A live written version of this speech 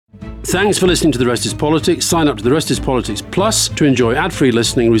Thanks for listening to The Rest is Politics. Sign up to The Rest is Politics Plus to enjoy ad-free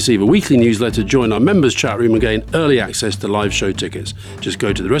listening, receive a weekly newsletter, join our members' chat room and gain early access to live show tickets. Just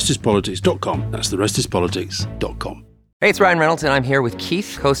go to therestispolitics.com. That's therestispolitics.com. Hey, it's Ryan Reynolds, and I'm here with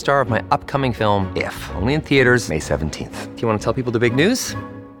Keith, co-star of my upcoming film, If, only in theaters May 17th. Do you want to tell people the big news?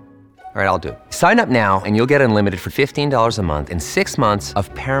 All right, I'll do it. Sign up now and you'll get unlimited for $15 a month and 6 months of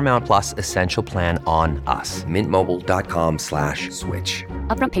Paramount Plus Essential Plan on us. MintMobile.com/switch.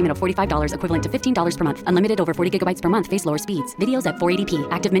 Upfront payment of $45 equivalent to $15 per month. Unlimited over 40 gigabytes per month. Face lower speeds. Videos at 480p.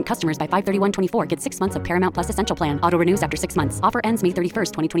 Active Mint customers by 531.24 get 6 months of Paramount Plus Essential Plan. Auto renews after 6 months. Offer ends May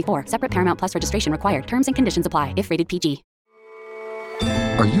 31st, 2024. Separate Paramount Plus registration required. Terms and conditions apply if rated PG.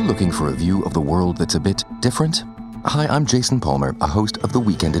 Are you looking for a view of the world that's a bit different? Hi, I'm Jason Palmer, a host of The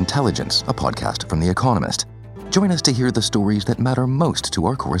Weekend Intelligence, a podcast from The Economist. Join us to hear the stories that matter most to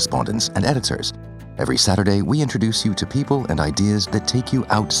our correspondents and editors. Every Saturday, we introduce you to people and ideas that take you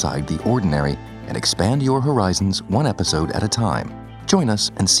outside the ordinary and expand your horizons one episode at a time. Join us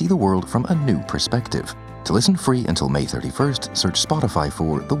and see the world from a new perspective. To listen free until May 31st, search Spotify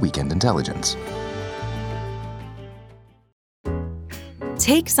for The Weekend Intelligence.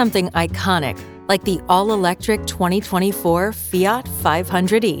 Take something iconic, like the all-electric 2024 Fiat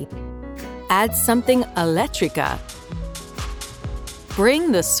 500e. Add something electrica.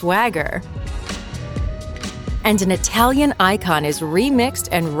 Bring the swagger. And an Italian icon is remixed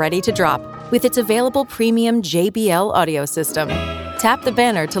and ready to drop with its available premium JBL audio system. Tap the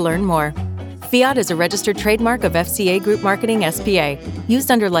banner to learn more. Fiat is a registered trademark of FCA Group Marketing S.p.A.,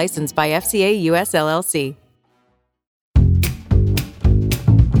 used under license by FCA US LLC.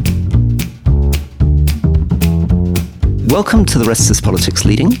 Welcome to The Rest is Politics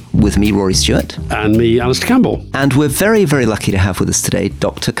Leading, with me, Rory Stewart. And me, Alistair Campbell. And we're very, very lucky to have with us today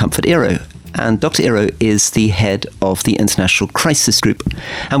Dr. Comfort Ero. And Dr. Ero is the head of the International Crisis Group.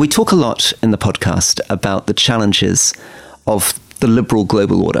 And we talk a lot in the podcast about the challenges of the liberal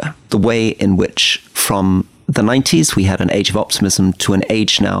global order, the way in which from the 90s we had an age of optimism to an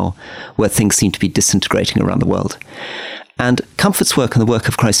age now where things seem to be disintegrating around the world. And Comfort's work and the work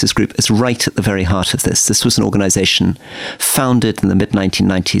of Crisis Group is right at the very heart of this. This was an organization founded in the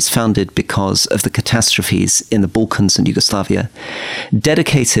mid-1990s, founded because of the catastrophes in the Balkans and Yugoslavia,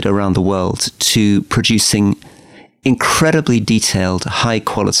 dedicated around the world to producing incredibly detailed,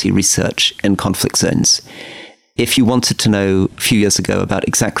 high-quality research in conflict zones. If you wanted to know a few years ago about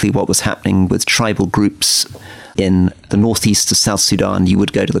exactly what was happening with tribal groups in the northeast of South Sudan, you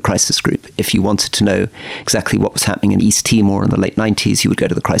would go to the Crisis Group. If you wanted to know exactly what was happening in East Timor in the late 90s, you would go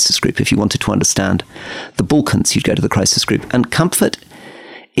to the Crisis Group. If you wanted to understand the Balkans, you'd go to the Crisis Group. And Comfort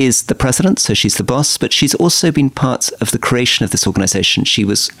is the president, so she's the boss, but she's also been part of the creation of this organization. She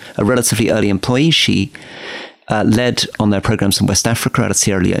was a relatively early employee. She led on their programs in West Africa out of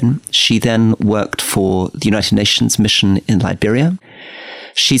Sierra Leone. She then worked for the United Nations mission in Liberia.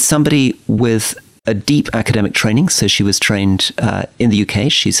 She's somebody with a deep academic training, so she was trained in the UK.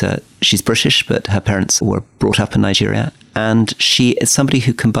 She's British, but her parents were brought up in Nigeria. And she is somebody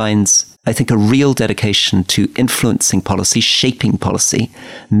who combines, I think, a real dedication to influencing policy, shaping policy,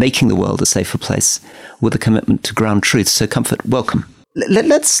 making the world a safer place, with a commitment to ground truth. So Comfort, welcome.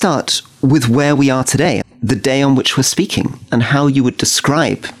 Let's start with where we are today, the day on which we're speaking, and how you would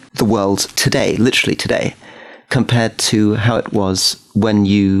describe the world today, literally today, compared to how it was when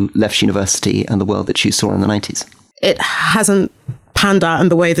you left university and the world that you saw in the 90s. It hasn't panned out in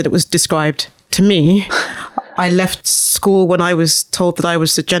the way that it was described to me. I left school when I was told that I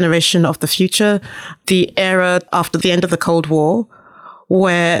was the generation of the future, the era after the end of the Cold War,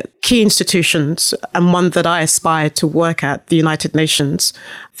 where key institutions, and one that I aspired to work at, the United Nations,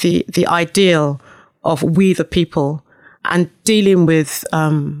 the ideal of we the people, and dealing with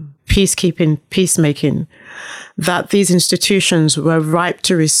peacekeeping, peacemaking, that these institutions were ripe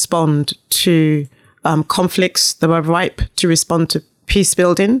to respond to conflicts, they were ripe to respond to peace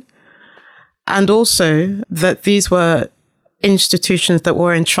building, and also that these were institutions that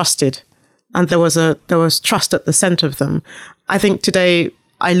were entrusted, and there was trust at the center of them. I think today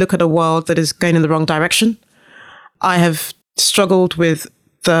I look at a world that is going in the wrong direction. I have struggled with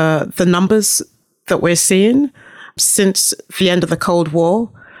the numbers that we're seeing since the end of the Cold War.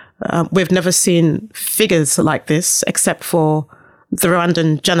 We've never seen figures like this except for the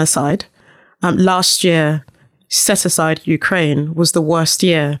Rwandan genocide. Last year, set aside Ukraine, was the worst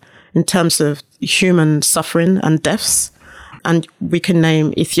year in terms of human suffering and deaths. And we can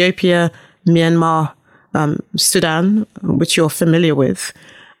name Ethiopia, Myanmar, Sudan, which you're familiar with.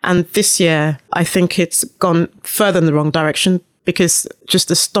 And this year, I think it's gone further in the wrong direction, because just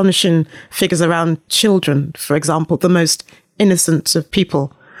astonishing figures around children, for example, the most innocent of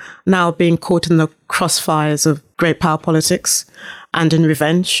people, now being caught in the crossfires of great power politics and in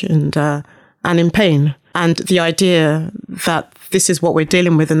revenge and in pain. And the idea that this is what we're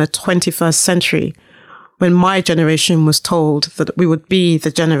dealing with in the 21st century, when my generation was told that we would be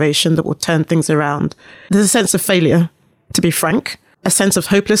the generation that will turn things around. There's a sense of failure, to be frank, a sense of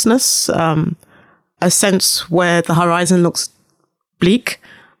hopelessness, a sense where the horizon looks bleak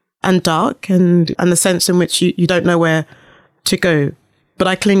and dark, and the sense in which you don't know where to go. But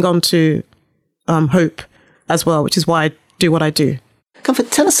I cling on to hope as well, which is why I do what I do.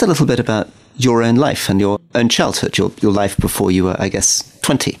 Comfort, tell us a little bit about your own life and your own childhood, your life before you were, I guess,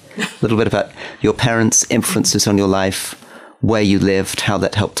 20. A little bit about your parents' influences on your life, where you lived, how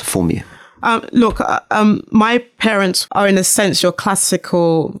that helped to form you. Look, my parents are, in a sense, your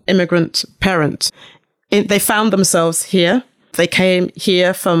classical immigrant parent. They found themselves here. They came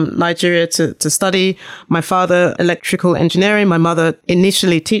here from Nigeria to study. My father, electrical engineering. My mother,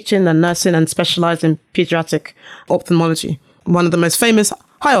 initially teaching and nursing and specialized in pediatric ophthalmology. One of the most famous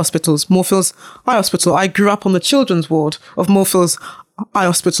eye hospitals, Moorfields Eye Hospital. I grew up on the children's ward of Moorfields Eye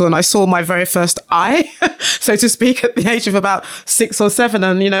Hospital, and I saw my very first eye, so to speak, at the age of about 6 or 7.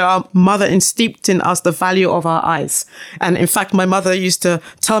 And, our mother instilled in us the value of our eyes. And in fact, my mother used to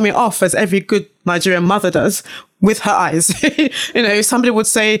tell me off, as every good Nigerian mother does, with her eyes. Somebody would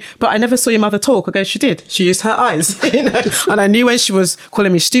say, but I never saw your mother talk. I go, she did. She used her eyes. And I knew when she was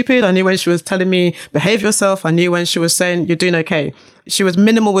calling me stupid. I knew when she was telling me, behave yourself. I knew when she was saying, you're doing okay. She was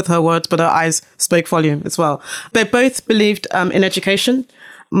minimal with her words, but her eyes spoke volume as well. They both believed in education.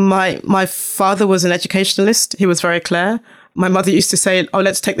 My father was an educationalist. He was very clear. My mother used to say, oh,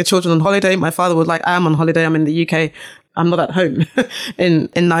 let's take the children on holiday. My father was like, I am on holiday. I'm in the UK. I'm not at home in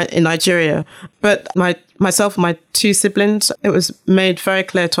Nigeria. But myself and my 2 siblings, it was made very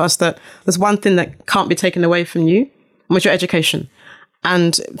clear to us that there's one thing that can't be taken away from you, which is your education.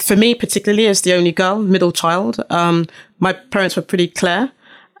 And for me, particularly as the only girl, middle child, my parents were pretty clear.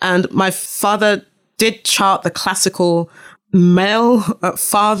 And my father did chart the classical male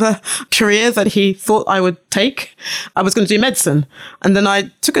father career that he thought I would take. I was going to do medicine. And then I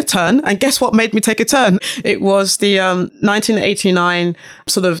took a turn. And guess what made me take a turn? It was the 1989,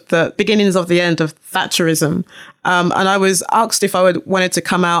 sort of the beginnings of the end of Thatcherism. And I was asked if I wanted to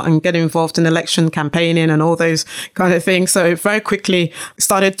come out and get involved in election campaigning and all those kind of things. So very quickly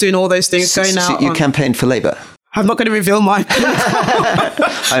started doing all those things. So you campaigned for Labour? I'm not going to reveal my political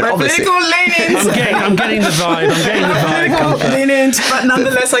leanings. I'm getting the vibe. Leanings, but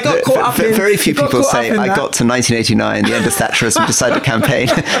nonetheless, I got caught up in. Very few people say I got to 1989, the end of Thatcherism, decided to campaign,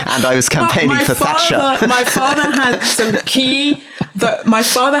 and I was campaigning for Thatcher. My father had some key. My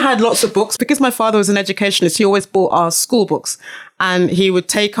father had lots of books. Because my father was an educationist, he always bought our school books. And he would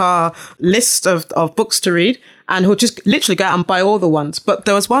take our list of books to read, and he'll just literally go out and buy all the ones. But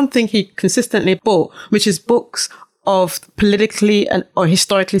there was one thing he consistently bought, which is books of politically or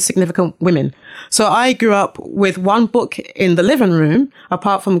historically significant women. So I grew up with one book in the living room,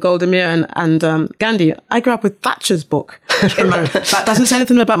 apart from Golda Meir and Gandhi. I grew up with Thatcher's book. That doesn't say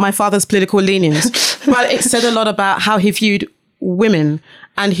anything about my father's political leanings, but it said a lot about how he viewed women.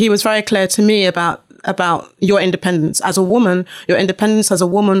 And he was very clear to me about your independence as a woman. Your independence as a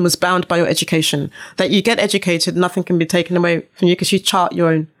woman was bound by your education. That you get educated, nothing can be taken away from you because you chart your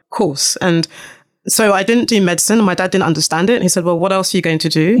own course. And so I didn't do medicine. My dad didn't understand it. He said, well, what else are you going to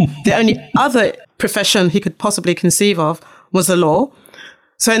do? The only other profession he could possibly conceive of was the law.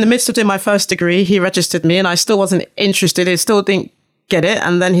 So in the midst of doing my first degree, he registered me and I still wasn't interested. I still didn't get it.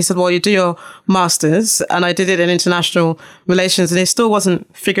 And then he said, well, you do your master's. And I did it in international relations and he still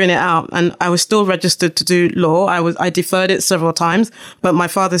wasn't figuring it out. And I was still registered to do law. I deferred it several times, but my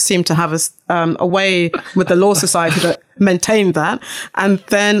father seemed to have a way with the Law Society that maintained that. And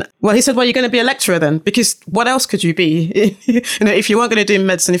then, well, he said, well, you're going to be a lecturer then, because what else could you be? If you weren't going to do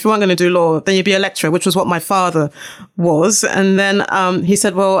medicine, if you weren't going to do law, then you'd be a lecturer, which was what my father was. And then he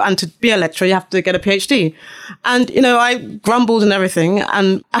said, well, and to be a lecturer, you have to get a PhD. And, I grumbled and everything.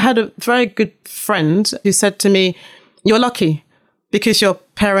 And I had a very good friend who said to me, you're lucky because your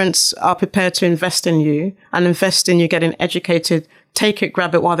parents are prepared to invest in you and invest in you getting educated. Take it,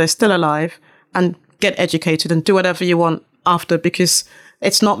 grab it while they're still alive and get educated and do whatever you want after, because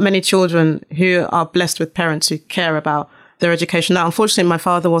it's not many children who are blessed with parents who care about their education. Now, unfortunately, my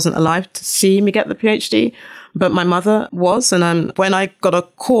father wasn't alive to see me get the PhD, but my mother was. And when I got a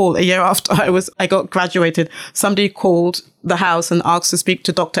call a year after I got graduated, somebody called the house and asked to speak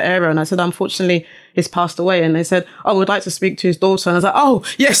to Dr. Ero. And I said, unfortunately, he's passed away. And they said, oh, we'd like to speak to his daughter. And I was like, oh,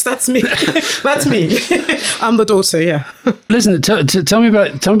 yes, that's me. That's me. I'm the daughter, yeah. Listen, tell me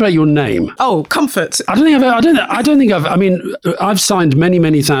about your name. Oh, Comfort. I don't think I've signed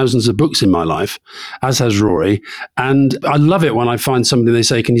many thousands of books in my life, as has Rory. And I love it when I find something they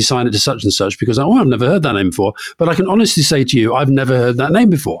say, can you sign it to such and such? Because I've never heard that name before. But I can honestly say to you, I've never heard that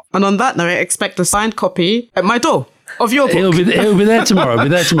name before. And on that note, I expect a signed copy at my door. Of your book. It'll be there tomorrow.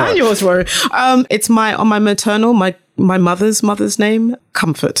 And yours, Rory. It's on my maternal, my mother's name,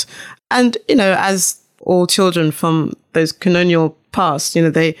 Comfort. And, as all children from those colonial past,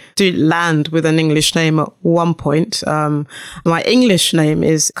 they do land with an English name at one point. My English name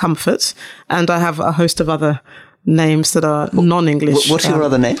is Comfort, and I have a host of other names that are non-English. What are your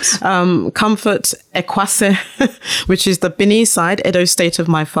other names? Comfort Ekwase, which is the Benin side, Edo state of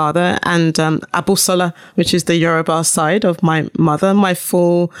my father, and Abusola, which is the Yoruba side of my mother. My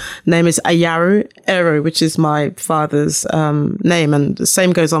full name is Ayaru Ero, which is my father's name, and the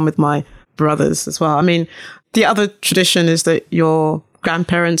same goes on with my brothers as well. I mean, the other tradition is that your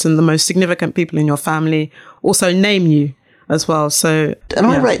grandparents and the most significant people in your family also name you as well. So, am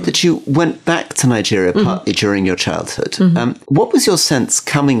I right that you went back to Nigeria partly during your childhood? What was your sense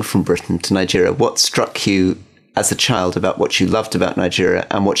coming from Britain to Nigeria? What struck you as a child about what you loved about Nigeria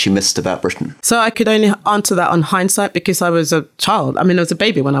and what you missed about Britain? So I could only answer that on hindsight because I was a child. I was a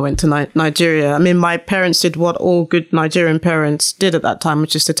baby when I went to Nigeria. My parents did what all good Nigerian parents did at that time,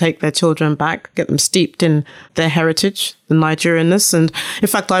 which is to take their children back, get them steeped in their heritage, the Nigerianness. And in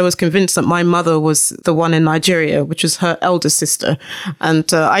fact, I was convinced that my mother was the one in Nigeria, which was her elder sister.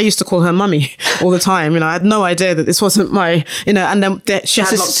 And I used to call her mummy all the time. I had no idea that this wasn't my, and then she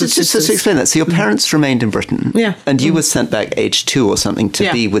had lots of sisters. Just to explain that. So your parents remained in Britain. Yeah. And you were sent back age 2 or something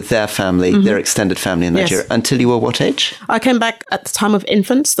to be with their family, their extended family in Nigeria, until you were what age? I came back at the time of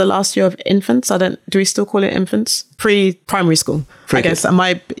infants, the last year of infants. Do we still call it infants? Pre-primary school, I guess. And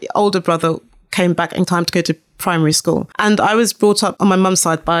my older brother came back in time to go to primary school. And I was brought up on my mum's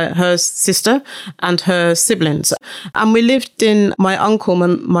side by her sister and her siblings. And we lived in, my uncle,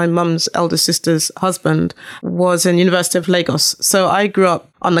 my mum's elder sister's husband, was in University of Lagos. So I grew up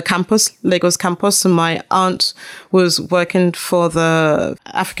on the campus, Lagos campus, and my aunt was working for the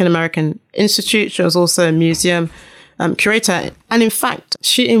African American Institute. She was also a museum curator. And in fact,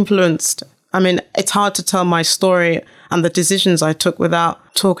 she influenced, it's hard to tell my story and the decisions I took without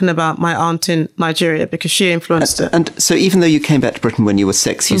talking about my aunt in Nigeria, because she influenced it. And so even though you came back to Britain when you were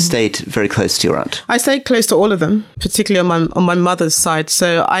 6, you stayed very close to your aunt? I stayed close to all of them, particularly on my mother's side.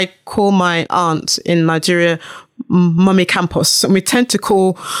 So I call my aunt in Nigeria Mummy Campus, and we tend to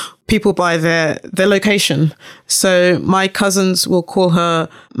call people by their location. So my cousins will call her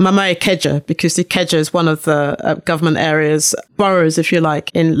Mama Ikeja, because Ikeja is one of the government areas, boroughs, if you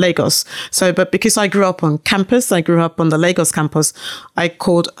like, in Lagos. So, but because I grew up on campus, I grew up on the Lagos campus, I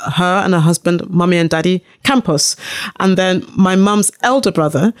called her and her husband Mummy and Daddy Campus. And then my mum's elder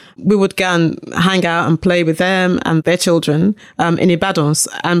brother, we would go and hang out and play with them and their children in Ibadan.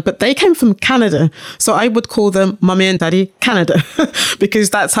 But they came from Canada. So I would call them Mummy and Daddy Canada because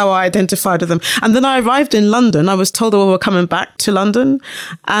that's how I identified with them. And then I arrived in London. I was told that we were coming back to London,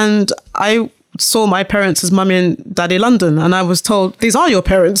 and I saw my parents as Mummy and Daddy London, and I was told, these are your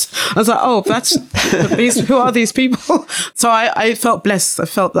parents. I was like, oh, that's who are these people? So I felt blessed. I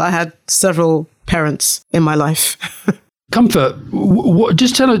felt that I had several parents in my life. Comfort,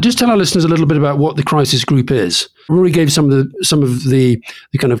 just tell our listeners a little bit about what the crisis group is. Rory gave some of the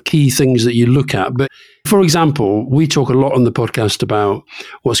kind of key things that you look at, but for example, we talk a lot on the podcast about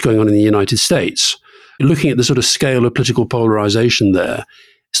what's going on in the United States. Looking at the sort of scale of political polarization there,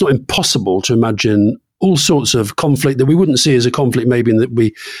 it's not impossible to imagine all sorts of conflict that we wouldn't see as a conflict maybe in that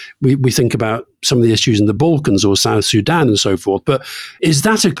we think about some of the issues in the Balkans or South Sudan and so forth. But is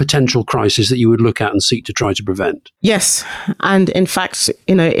that a potential crisis that you would look at and seek to try to prevent? Yes. And in fact,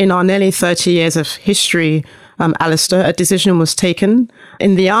 in our nearly 30 years of history, Alistair, a decision was taken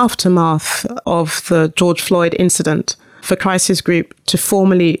in the aftermath of the George Floyd incident for Crisis Group to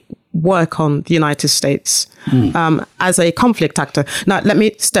formally work on the United States as a conflict actor. Now, let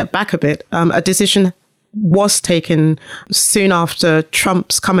me step back a bit. A decision was taken soon after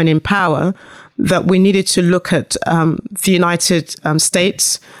Trump's coming in power that we needed to look at the United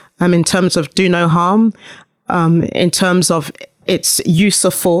States in terms of do no harm, in terms of its use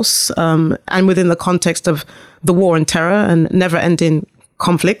of force, and within the context of the war on terror and never-ending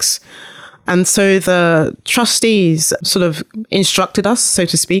conflicts. And so the trustees sort of instructed us, so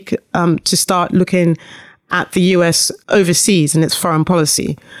to speak, to start looking at the US overseas and its foreign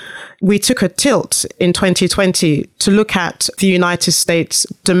policy. we took a tilt in 2020 to look at the United States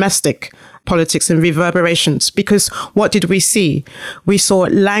domestic politics and reverberations, because what did we see? We saw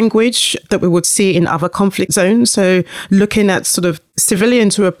language that we would see in other conflict zones. So looking at sort of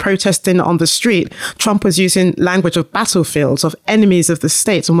civilians who were protesting on the street, Trump was using language of battlefields, of enemies of the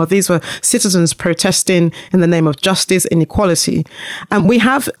state. And these were citizens protesting in the name of justice and equality. And we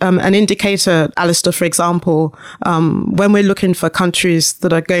have an indicator, Alistair, for example, when we're looking for countries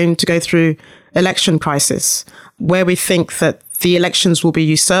that are going to go through election crisis, where we think that the elections will be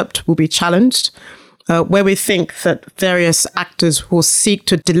usurped, will be challenged, where we think that various actors will seek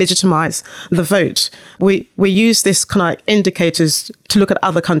to delegitimize the vote. We use this kind of indicators to look at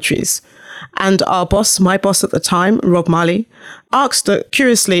other countries. And our boss, my boss at the time, Rob Marley, asked,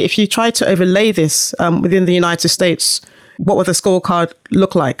 curiously, if you tried to overlay this within the United States, what would the scorecard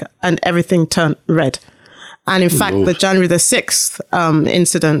look like? And everything turned red. And in fact, the January the 6th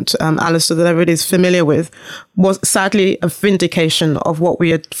incident, Alistair, that everybody's familiar with, was sadly a vindication of what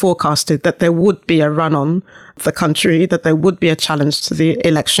we had forecasted, that there would be a run on the country, that there would be a challenge to the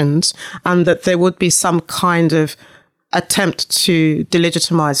elections, and that there would be some kind of attempt to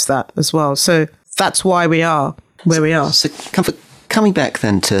delegitimize that as well. So that's why we are where we are. So, Comfort, coming back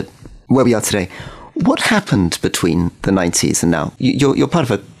then to where we are today, what happened between the 90s and now? You're part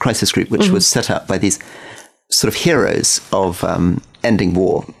of a crisis group which was set up by these sort of heroes of ending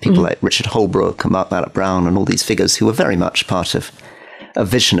war, people like Richard Holbrooke and Mark Mallet Brown and all these figures who were very much part of a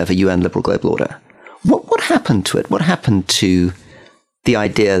vision of a UN liberal global order. What happened to it? What happened to the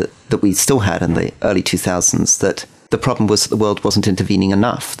idea that we still had in the early 2000s, that the problem was that the world wasn't intervening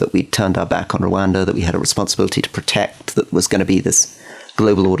enough, that we turned our back on Rwanda, that we had a responsibility to protect, that was going to be this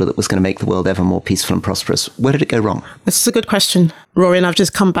global order that was going to make the world ever more peaceful and prosperous? Where did it go wrong? This is a good question, Rory, and I've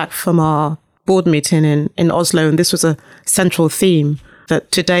just come back from our board meeting in Oslo, and this was a central theme,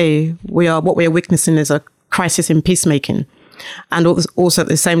 that today what we are witnessing is a crisis in peacemaking, and also at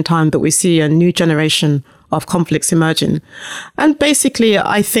the same time that we see a new generation of conflicts emerging. And basically,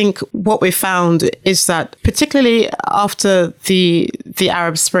 I think what we found is that, particularly after the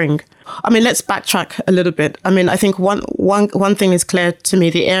Arab Spring, I mean, let's backtrack a little bit. I mean, I think one thing is clear to me: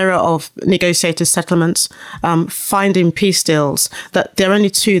 the era of negotiated settlements, finding peace deals. That there are only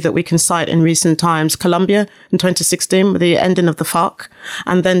two that we can cite in recent times: Colombia in 2016 with the ending of the FARC,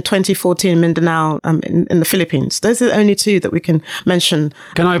 and then 2014 Mindanao in the Philippines. Those are the only two that we can mention.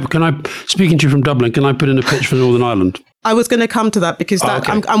 Can I speaking to you from Dublin? Can I put in a pitch for Northern Ireland? I was going to come to that because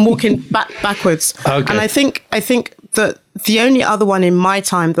I'm walking backwards, and I think that the only other one in my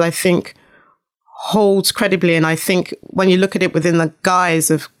time that I think holds credibly, and I think when you look at it within the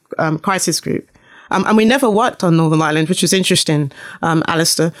guise of crisis group, and we never worked on Northern Ireland, which was interesting,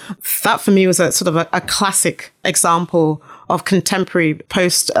 Alistair. That for me was a sort of a classic example of contemporary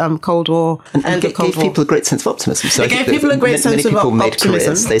post-Cold War and gave people a great sense of optimism. So it gave people a great sense of optimism. Made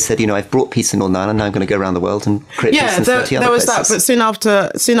careers. They said, I've brought peace in Northern Ireland, now I'm going to go around the world and create peace in 30 other places. There was that, but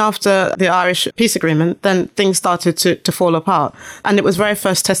soon after the Irish peace agreement, then things started to fall apart. And it was very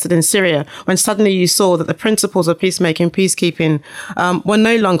first tested in Syria, when suddenly you saw that the principles of peacemaking, peacekeeping, were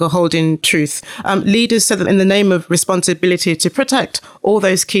no longer holding truth. Leaders said that in the name of responsibility to protect all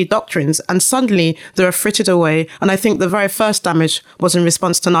those key doctrines, and suddenly they were frittered away. And I think the very first damage was in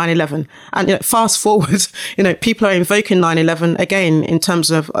response to 9/11. And fast forward, people are invoking 9/11 again in terms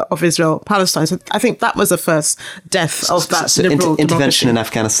of Israel-Palestine. So I think that was the first death of that liberal intervention in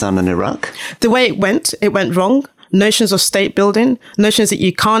Afghanistan and Iraq. The way it went wrong. Notions of state building, notions that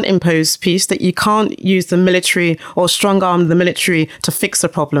you can't impose peace, that you can't use the military or strong arm the military to fix a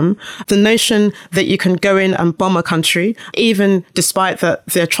problem. The notion that you can go in and bomb a country, even despite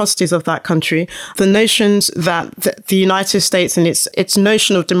the atrocities of that country. The notions that the United States and its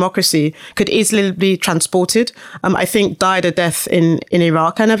notion of democracy could easily be transported, I think died a death in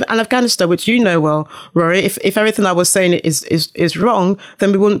Iraq and Afghanistan, which you know well, Rory. If everything I was saying is wrong,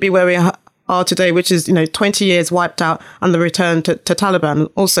 then we wouldn't be where we are today, which is 20 years wiped out and the return to Taliban.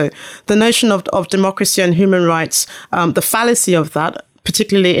 Also, the notion of democracy and human rights, the fallacy of that,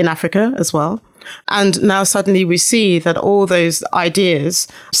 particularly in Africa as well. And now suddenly we see that all those ideas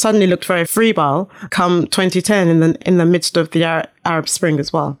suddenly looked very febrile come 2010 in the midst of the Arab Spring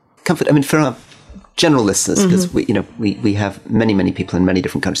as well. Comfort, for our general listeners, because we have many people in many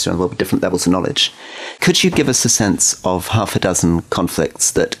different countries around the world with different levels of knowledge. Could you give us a sense of half a dozen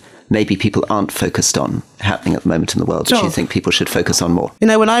conflicts that maybe people aren't focused on happening at the moment in the world, that you think people should focus on more?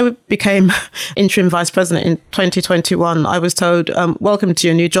 When I became interim vice president in 2021, I was told, welcome to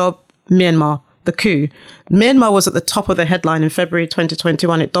your new job, Myanmar. the coup. Myanmar was at the top of the headline in February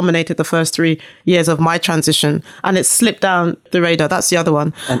 2021. It dominated the first 3 years of my transition, and it slipped down the radar. That's the other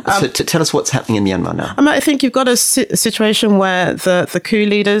one. And so tell us what's happening in Myanmar now. I think you've got a situation where the coup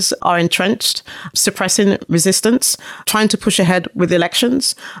leaders are entrenched, suppressing resistance, trying to push ahead with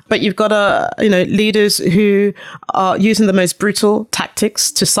elections. But you've got leaders who are using the most brutal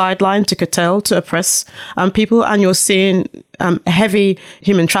tactics to sideline, to curtail, to oppress people. And you're seeing heavy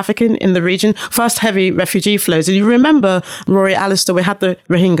human trafficking in the region. First, heavy refugee flows. And you remember, Rory, Alistair, we had the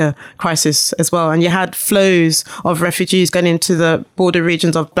Rohingya crisis as well. And you had flows of refugees going into the border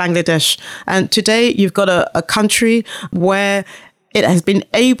regions of Bangladesh. And today you've got a country where it has been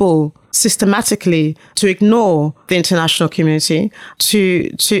able systematically to ignore the international community,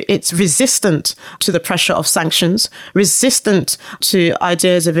 it's resistant to the pressure of sanctions, resistant to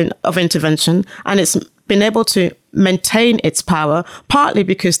ideas of intervention, and it's been able to maintain its power, partly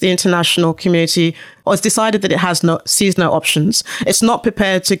because the international community has decided that it sees no options. It's not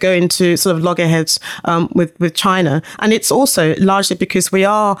prepared to go into sort of loggerheads with China. And it's also largely because we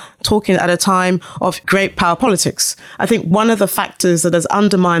are talking at a time of great power politics. I think one of the factors that has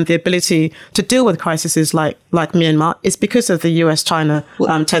undermined the ability to deal with crises like Myanmar is because of the US-China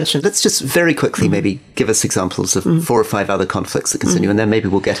tension. Let's just very quickly maybe give us examples of 4 or 5 other conflicts that continue, and then maybe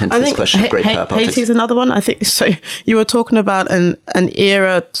we'll get into this question of great power politics. Haiti is another one. I think so. You were talking about an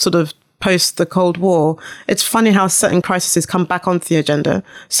era sort of post the Cold War. It's funny how certain crises come back onto the agenda.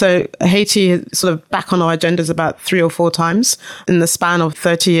 So Haiti is sort of back on our agendas about 3 or 4 times in the span of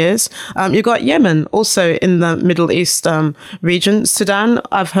 30 years. You've got Yemen also in the Middle East region. Sudan,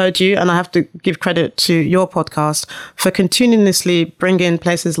 I've heard you, and I have to give credit to your podcast for continuously bringing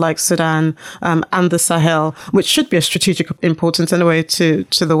places like Sudan and the Sahel, which should be of strategic importance anyway to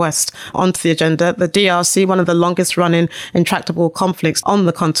the West, onto the agenda. The DRC, one of the longest running intractable conflicts on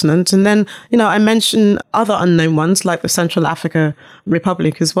the continent. And then, I mentioned other unknown ones like the Central Africa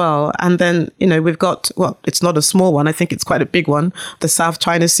Republic as well. And then, we've got, well, it's not a small one. I think it's quite a big one, the South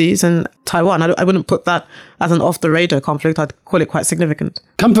China Seas and Taiwan. I wouldn't put that as an off-the-radar conflict. I'd call it quite significant.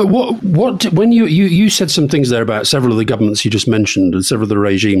 Comfort, when you said some things there about several of the governments you just mentioned and several of the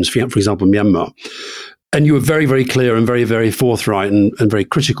regimes, for example, Myanmar, and you were very, very clear and very, very forthright and very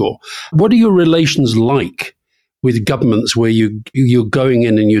critical. What are your relations like with governments where you're going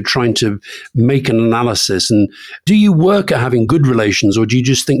in and you're trying to make an analysis? And do you work at having good relations, or do you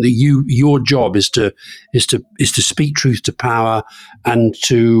just think that your job is to speak truth to power and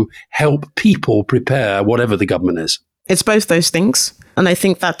to help people prepare whatever the government is? It's both those things. And I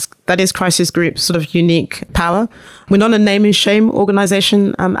think that is Crisis Group's sort of unique power. We're not a name and shame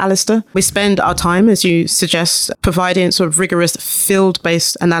organization, Alistair. We spend our time, as you suggest, providing sort of rigorous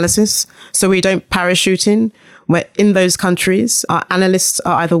field-based analysis. So we don't parachute in. We're in those countries. Our analysts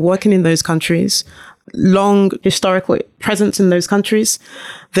are either working in those countries, long historical presence in those countries.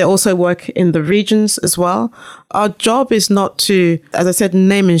 They also work in the regions as well. Our job is not to, as I said,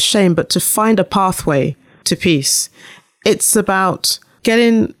 name and shame, but to find a pathway to peace. It's about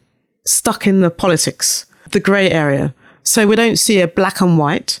getting stuck in the politics, the grey area. So we don't see a black and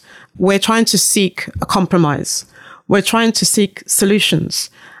white. We're trying to seek a compromise. We're trying to seek solutions.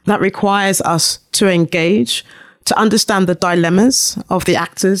 That requires us to engage, to understand the dilemmas of the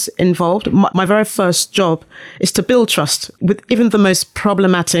actors involved. My very first job is to build trust with even the most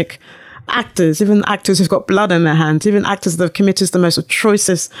problematic actors, even actors who've got blood in their hands, even actors that have committed the most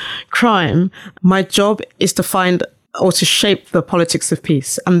atrocious crime. My job is to find or to shape the politics of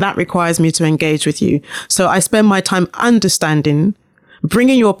peace. And that requires me to engage with you. So I spend my time understanding,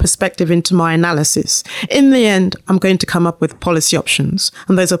 bringing your perspective into my analysis. In the end, I'm going to come up with policy options.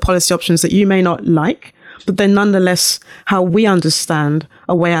 And those are policy options that you may not like, but they're nonetheless how we understand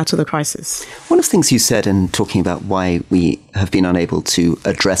a way out of the crisis. One of the things you said in talking about why we have been unable to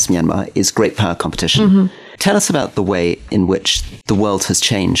address Myanmar is great power competition. Mm-hmm. Tell us about the way in which the world has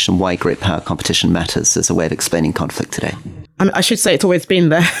changed and why great power competition matters as a way of explaining conflict today. I should say it's always been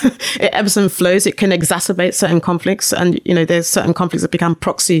there. It ebbs and flows. It can exacerbate certain conflicts. And, there's certain conflicts that become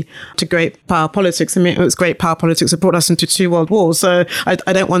proxy to great power politics. I mean, it was great power politics that brought us into 2 world wars. So I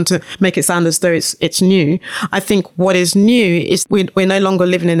don't want to make it sound as though it's new. I think what is new is we're no longer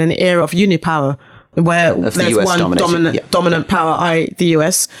living in an era of unipower, where there's one dominant power, the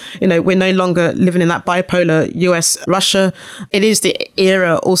US. We're no longer living in that bipolar US-Russia. It is the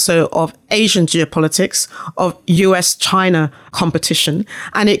era also of Asian geopolitics, of US-China competition.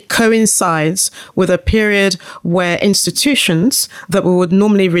 And it coincides with a period where institutions that we would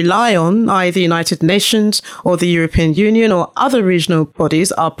normally rely on, either the United Nations or the European Union or other regional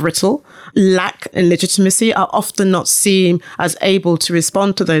bodies, are brittle, lack in legitimacy, are often not seen as able to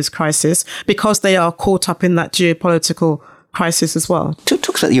respond to those crises because they are caught up in that geopolitical crisis as well.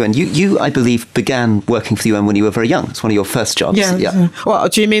 Talk about the UN. You, I believe, began working for the UN when you were very young. It's one of your first jobs. Yeah. Well,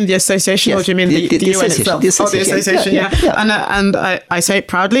 do you mean the association, yes. Or do you mean the UN itself? The association. Yeah. And I say it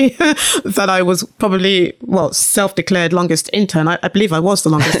proudly that I was probably, self-declared longest intern. I believe I was the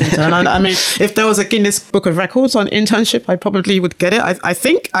longest intern. I mean, if there was a Guinness Book of Records on internship, I probably would get it. I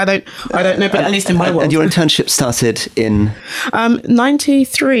think. I don't know, but at least in my world. And your internship started in?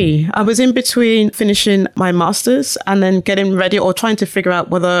 93. I was in between finishing my master's and then getting ready or trying to figure out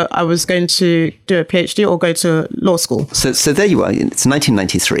whether I was going to do a PhD or go to law school. So there you are. It's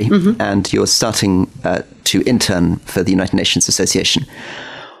 1993 and you're starting to intern for the United Nations Association.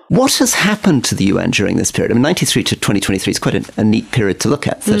 What has happened to the UN during this period? I mean, 93 to 2023 is quite a neat period to look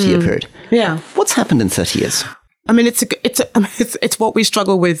at, 30-year period. Yeah. What's happened in 30 years? I mean, it's what we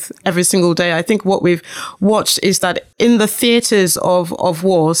struggle with every single day. I think what we've watched is that in the theatres of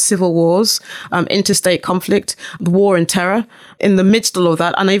wars, civil wars, interstate conflict, war and terror, in the midst of all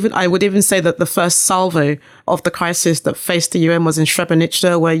that, and I would even say that the first salvo of the crisis that faced the UN was in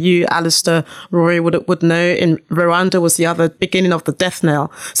Srebrenica, where you, Alistair, Rory would know. In Rwanda was the other beginning of the death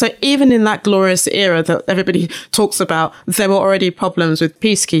knell. So even in that glorious era that everybody talks about, there were already problems with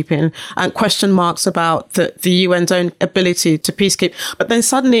peacekeeping and question marks about the UN's own ability to peacekeep. But then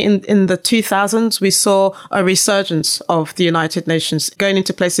suddenly in the 2000s, we saw a resurgence of the United Nations going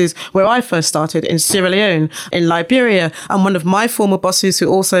into places where I first started, in Sierra Leone, in Liberia. And one of my former bosses, who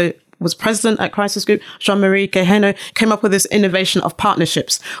also was president at Crisis Group, Jean-Marie Geheno, came up with this innovation of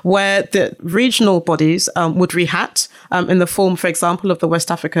partnerships where the regional bodies would rehat in the form, for example, of the West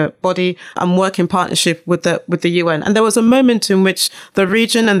Africa body and work in partnership with the UN. And there was a moment in which the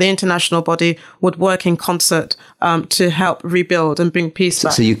region and the international body would work in concert to help rebuild and bring peace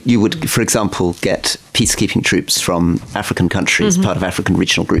back. So you would, for example, get peacekeeping troops from African countries, part of African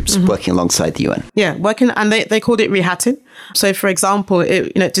regional groups, working alongside the UN. Yeah, working, and they called it rehatting. So, for example,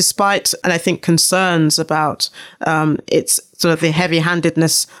 despite, and I think, concerns about its sort of the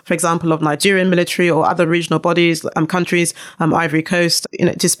heavy-handedness, for example, of Nigerian military or other regional bodies, countries, Ivory Coast,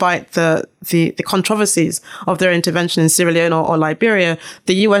 despite the controversies of their intervention in Sierra Leone or Liberia,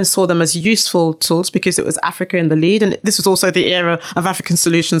 the UN saw them as useful tools because it was Africa in the lead. And this was also the era of African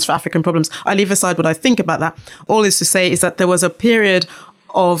solutions for African problems. I leave aside what I think about that. All is to say is that there was a period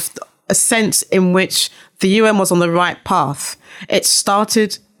of a sense in which the UN was on the right path. It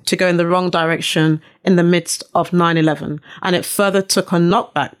started to go in the wrong direction in the midst of 9/11. And it further took a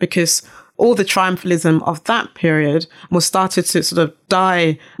knockback because all the triumphalism of that period was started to sort of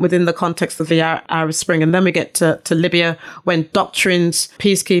die within the context of the Arab Spring. And then we get to Libya, when doctrines,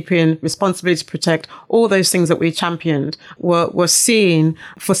 peacekeeping, responsibility to protect, all those things that we championed were seen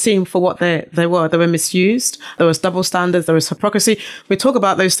for what they were. They were misused. There was double standards. There was hypocrisy. We talk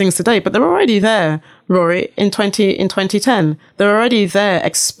about those things today, but they're already there, Rory, in 2010. They're already there,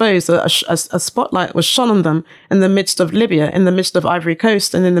 exposed. A spotlight was shone on them in the midst of Libya, in the midst of Ivory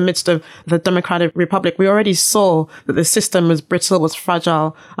Coast, and in the midst of the Democratic Republic. We already saw that the system was brittle, was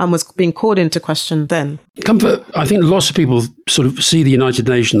fragile, and was being called into question then. Comfort, I think lots of people sort of see the United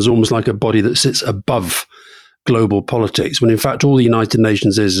Nations almost like a body that sits above global politics, when in fact all the United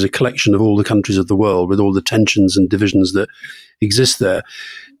Nations is a collection of all the countries of the world with all the tensions and divisions that exist there.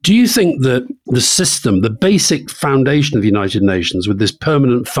 Do you think that the system, the basic foundation of the United Nations with this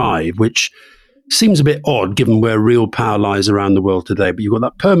permanent five, which seems a bit odd given where real power lies around the world today, but you've got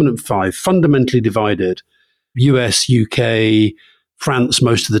that permanent five fundamentally divided, US, UK, France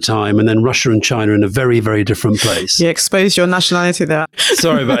most of the time, and then Russia and China in a very, very different place. You exposed your nationality there.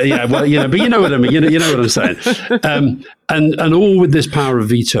 Sorry, but yeah, well, but you know what I mean. You know what I'm saying. And all with this power of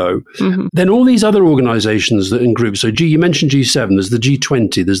veto. Then all these other organisations that in groups. So you mentioned G7. There's the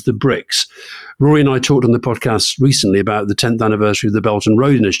G20. There's the BRICS. Rory and I talked on the podcast recently about the 10th anniversary of the Belt and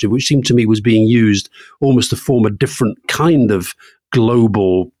Road Initiative, which seemed to me was being used almost to form a different kind of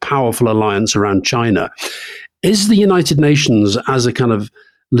global, powerful alliance around China. Is the United Nations as a kind of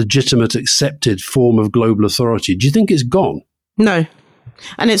legitimate, accepted form of global authority, do you think it's gone? No.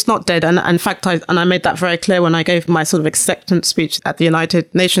 And it's not dead. And in fact, I made that very clear when I gave my sort of acceptance speech at the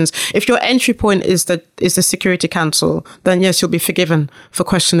United Nations. If your entry point is the Security Council, then yes, you'll be forgiven for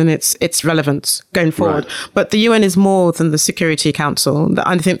questioning its relevance going forward. Right. But the UN is more than the Security Council.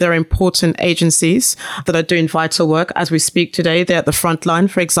 I think there are important agencies that are doing vital work as we speak today. They're at the front line,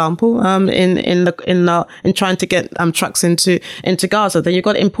 for example, in trying to get trucks into Gaza. Then you've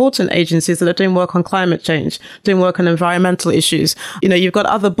got important agencies that are doing work on climate change, doing work on environmental issues. You've got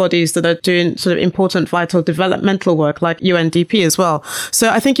other bodies that are doing sort of important, vital developmental work like UNDP as well. So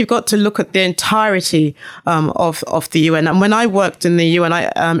I think you've got to look at the entirety of the UN. And when I worked in the UN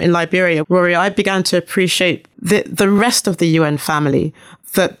in Liberia, Rory, I began to appreciate the rest of the UN family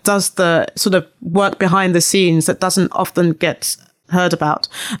that does the sort of work behind the scenes that doesn't often get heard about,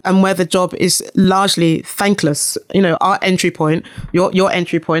 and where the job is largely thankless. Our entry point, your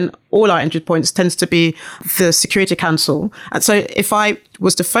entry point, all our entry points tends to be the Security Council. And so if I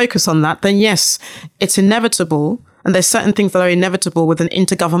was to focus on that, then yes, it's inevitable. And there's certain things that are inevitable with an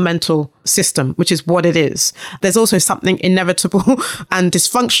intergovernmental system, which is what it is. There's also something inevitable and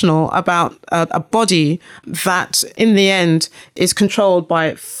dysfunctional about a body that in the end is controlled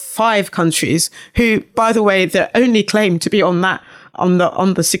by 5 countries who, by the way, their only claim to be on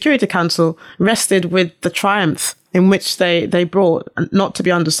the Security Council rested with the triumph in which they brought, not to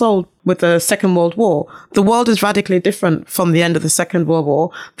be undersold, with the Second World War. The world is radically different from the end of the Second World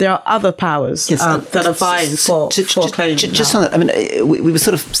War. There are other powers that are vying for claim. Just on that, I mean, we were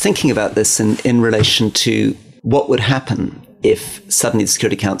sort of thinking about this in relation to what would happen if suddenly the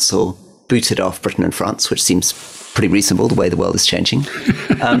Security Council booted off Britain and France, which seems pretty reasonable the way the world is changing.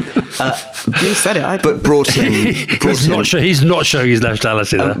 You said it. But brought in. He's not showing his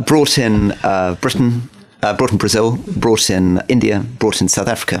nationality there. Brought in Britain. Brought in Brazil, brought in India, brought in South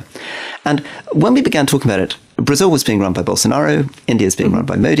Africa. And when we began talking about it, Brazil was being run by Bolsonaro, India is being run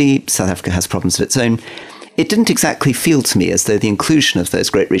by Modi, South Africa has problems of its own. It didn't exactly feel to me as though the inclusion of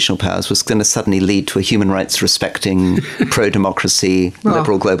those great regional powers was going to suddenly lead to a human rights respecting, pro-democracy,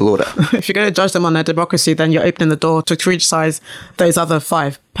 liberal global order. If you're going to judge them on their democracy, then you're opening the door to criticize those other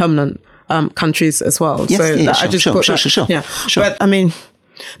 5 permanent countries as well. Yes, sure. Yeah. But I mean,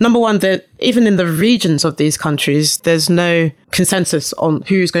 number one, even in the regions of these countries, there's no consensus on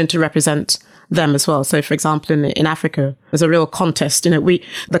who's going to represent them as well. So, for example, in Africa, there's a real contest.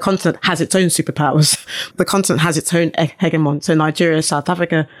 The continent has its own superpowers. The continent has its own hegemon. So Nigeria, South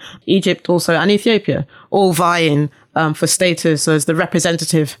Africa, Egypt also, and Ethiopia, all vying for status as the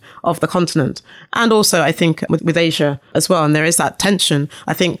representative of the continent. And also, I think, with Asia as well. And there is that tension.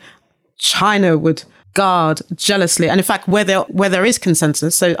 I think China would guard jealously. And in fact, where there is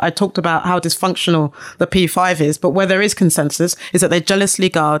consensus, so I talked about how dysfunctional the P5 is, but where there is consensus is that they jealously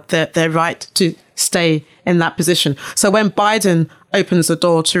guard their right to stay in that position. So when Biden opens the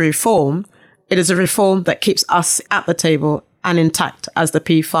door to reform, it is a reform that keeps us at the table and intact as the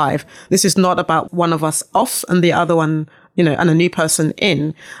P5. This is not about one of us off and the other one, and a new person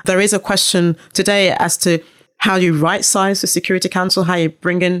in. There is a question today as to how you right-size the Security Council, how you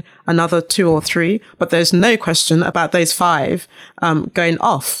bring in another 2 or 3, but there's no question about those 5 going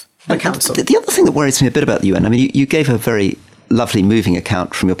off the council. The other thing that worries me a bit about the UN, I mean, you gave a very lovely, moving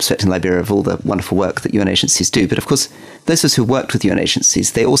account from your perspective in Liberia of all the wonderful work that UN agencies do, but of course, those of us who worked with UN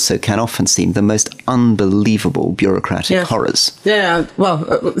agencies, they also can often seem the most unbelievable bureaucratic horrors. Yeah, well,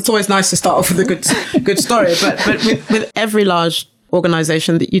 it's always nice to start off with a good story, but with every large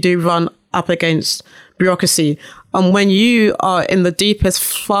organisation that you do run up against bureaucracy. And when you are in the deepest,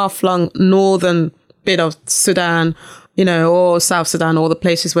 far-flung northern bit of Sudan, or South Sudan, or the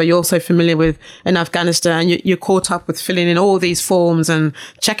places where you're so familiar with in Afghanistan, you're caught up with filling in all these forms and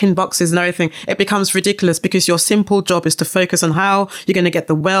checking boxes and everything. It becomes ridiculous because your simple job is to focus on how you're going to get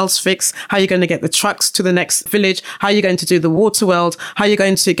the wells fixed, how you're going to get the trucks to the next village, how you're going to do the water wells, how you're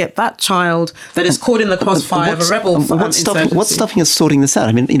going to get that child that is caught in the crossfire of a rebel. What's stopping us sorting this out?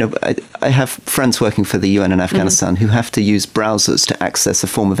 I mean, I have friends working for the UN in Afghanistan who have to use browsers to access a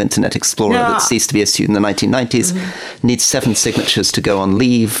form of Internet Explorer that ceased to be issued in the 1990s. Needs 7 signatures to go on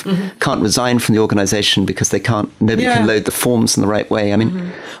leave, can't resign from the organisation because nobody can load the forms in the right way. I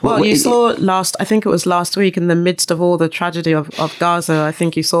mean, you saw I think it was last week, in the midst of all the tragedy of Gaza, I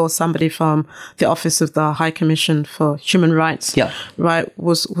think you saw somebody from the Office of the High Commission for Human Rights,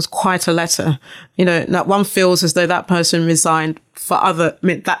 was quite a letter. Now one feels as though that person resigned for other,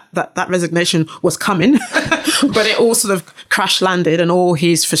 that resignation was coming, but it all sort of crash landed, and all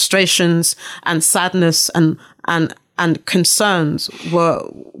his frustrations and sadness and concerns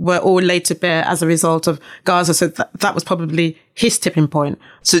were all laid to bear as a result of Gaza. So that was probably his tipping point.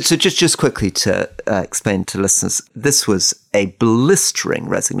 So just quickly to explain to listeners, this was a blistering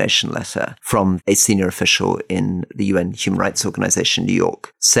resignation letter from a senior official in the UN Human Rights Organization, New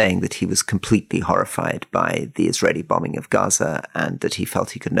York, saying that he was completely horrified by the Israeli bombing of Gaza and that he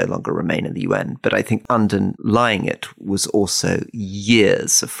felt he could no longer remain in the UN. But I think underlying it was also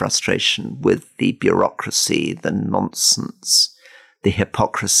years of frustration with the bureaucracy, the nonsense, the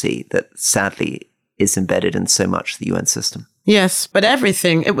hypocrisy that sadly is embedded in so much of the UN system. Yes, but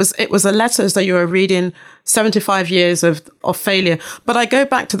everything. It was a letter as though you were reading 75 years of failure. But I go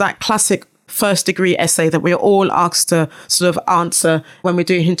back to that classic first degree essay that we're all asked to sort of answer when we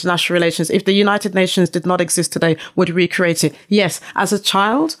do international relations. If the United Nations did not exist today, would we recreate it? Yes, as a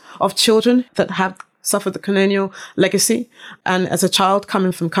child of children that have suffered the colonial legacy, and as a child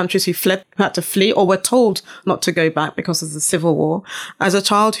coming from countries who had to flee or were told not to go back because of the civil war, as a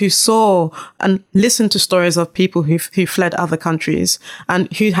child who saw and listened to stories of people who fled other countries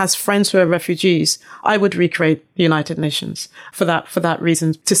and who has friends who are refugees, I would recreate the United Nations for that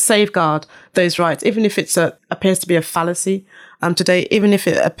reason, to safeguard those rights, even if it appears to be a fallacy today, even if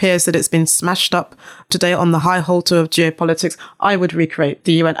it appears that it's been smashed up today on the high altar of geopolitics. I would recreate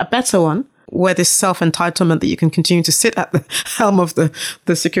the UN, a better one, where this self-entitlement that you can continue to sit at the helm of the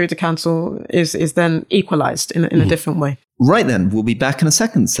Security Council is then equalized in a different way. Right then, we'll be back in a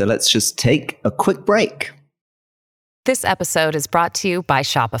second, so let's just take a quick break. This episode is brought to you by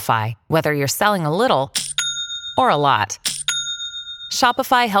Shopify. Whether you're selling a little or a lot,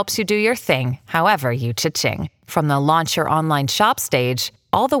 Shopify helps you do your thing, however you cha-ching. From the launch your online shop stage,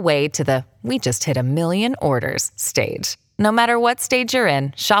 all the way to the we just hit 1 million orders stage. No matter what stage you're in,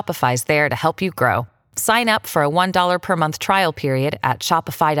 Shopify's there to help you grow. Sign up for a $1 per month trial period at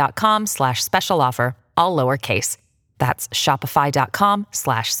shopify.com/special offer, all lowercase. That's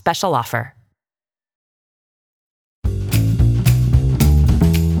shopify.com/special offer.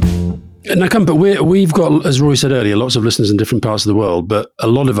 Now, Comfort, we've got, as Rory said earlier, lots of listeners in different parts of the world, but a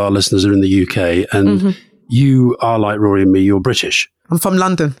lot of our listeners are in the UK, and you are like Rory and me, you're British. I'm from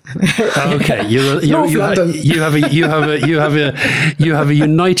London. Okay, you have a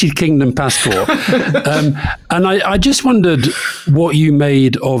United Kingdom passport, and I just wondered what you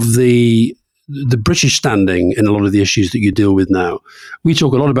made of the British standing in a lot of the issues that you deal with now. We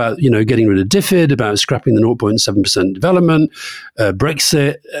talk a lot about, getting rid of DFID, about scrapping the 0.7% development,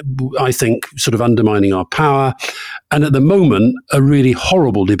 Brexit, I think sort of undermining our power. And at the moment, a really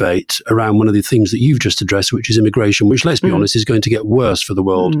horrible debate around one of the themes that you've just addressed, which is immigration, which, let's be honest, is going to get worse for the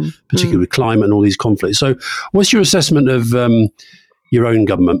world, particularly with climate and all these conflicts. So what's your assessment of your own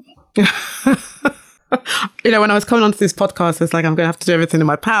government? When I was coming onto this podcast, it's like I'm going to have to do everything in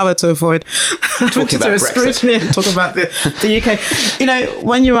my power to avoid talking about scrutiny and talk about the UK.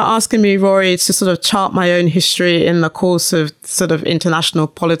 When you were asking me, Rory, to sort of chart my own history in the course of sort of international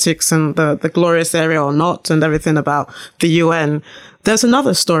politics and the glorious area or not and everything about the UN, there's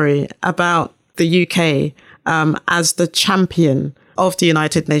another story about the UK as the champion of the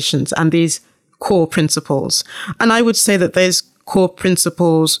United Nations and these core principles. And I would say that those core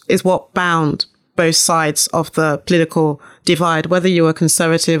principles is what bound both sides of the political divide, whether you were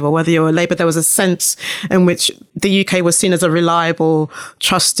Conservative or whether you were Labour. There was a sense in which the UK was seen as a reliable,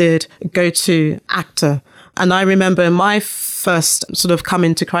 trusted, go-to actor. And I remember my first sort of come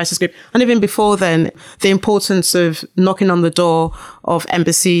into crisis group, and even before then, the importance of knocking on the door of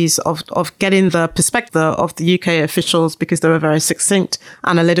embassies, of getting the perspective of the UK officials, because they were very succinct,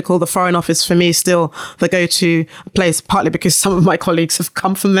 analytical. The Foreign Office for me is still the go-to place, partly because some of my colleagues have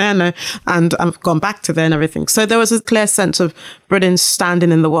come from there and I've gone back to there and everything. So there was a clear sense of Britain's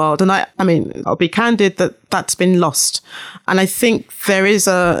standing in the world. And I mean, I'll be candid that's been lost. And I think there is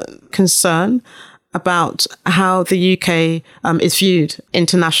a concern about how the UK is viewed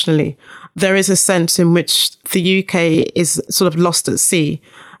internationally. There is a sense in which the UK is sort of lost at sea,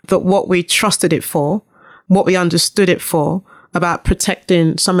 that what we trusted it for, what we understood it for, about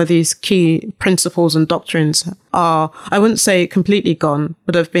protecting some of these key principles and doctrines are, I wouldn't say completely gone,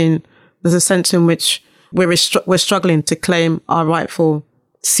 but there's a sense in which we're struggling to claim our rightful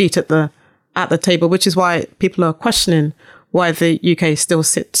seat at the table, which is why people are questioning why the UK still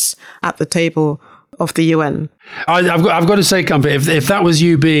sits at the table of the UN. I've got to say, Comfort, if that was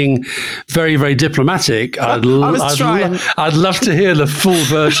you being very, very diplomatic, I'd love to hear the full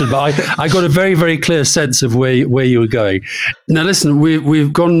version, but I got a very, very clear sense of where you were going. Now, listen,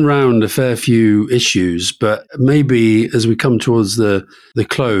 we've gone round a fair few issues, but maybe as we come towards the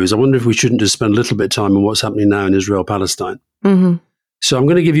close, I wonder if we shouldn't just spend a little bit of time on what's happening now in Israel-Palestine. Mm-hmm. So I'm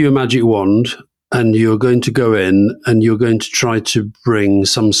going to give you a magic wand, and you're going to go in and you're going to try to bring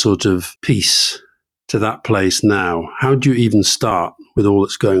some sort of peace to that place now? How do you even start with all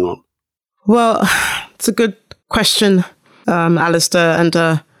that's going on? Well, it's a good question, Alistair.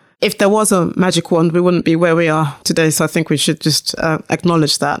 And if there was a magic wand, we wouldn't be where we are today. So I think we should just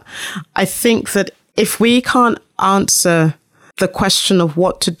acknowledge that. I think that if we can't answer the question of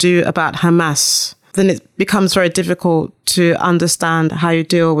what to do about Hamas, then it becomes very difficult to understand how you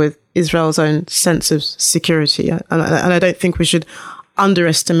deal with Israel's own sense of security. And I don't think we should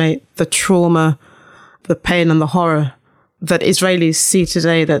underestimate the trauma, the pain and the horror that Israelis see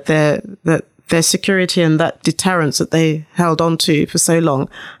today, that their security and that deterrence that they held on to for so long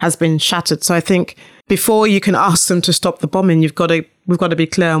has been shattered. So I think before you can ask them to stop the bombing, we've got to be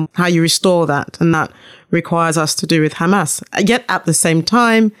clear on how you restore that. And that requires us to do with Hamas. Yet at the same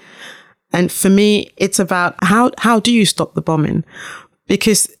time, and for me, it's about how do you stop the bombing?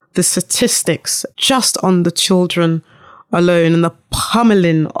 Because the statistics just on the children alone and the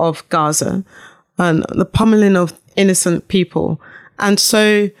pummeling of Gaza and the pummeling of innocent people. And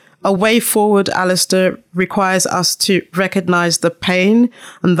so a way forward, Alistair, requires us to recognize the pain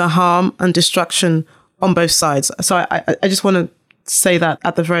and the harm and destruction on both sides. So I just want to say that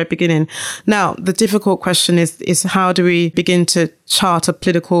at the very beginning. Now, the difficult question is how do we begin to chart a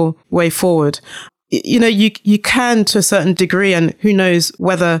political way forward? You know, you can to a certain degree, and who knows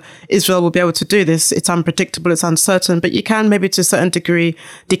whether Israel will be able to do this. It's unpredictable, it's uncertain, but you can maybe to a certain degree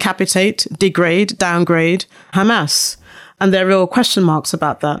decapitate, degrade, downgrade Hamas. And there are real question marks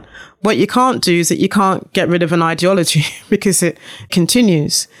about that. What you can't do is that you can't get rid of an ideology because it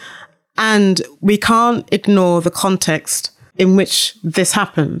continues. And we can't ignore the context in which this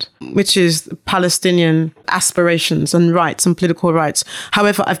happened, which is Palestinian aspirations and rights and political rights.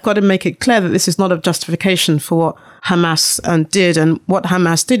 However, I've got to make it clear that this is not a justification for what Hamas did. And what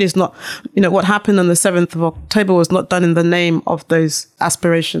Hamas did is not, what happened on the 7th of October was not done in the name of those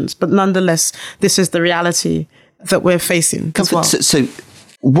aspirations. But nonetheless, this is the reality that we're facing as well. So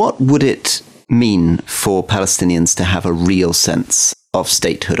what would it mean for Palestinians to have a real sense of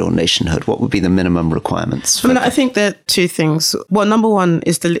statehood or nationhood? What would be the minimum requirements? I think there are two things. Well, number one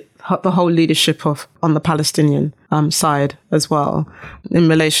is the whole leadership on the Palestinian side as well in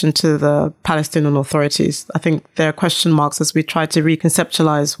relation to the Palestinian authorities. I think there are question marks as we try to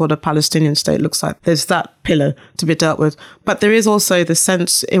reconceptualize what a Palestinian state looks like. There's that pillar to be dealt with. But there is also the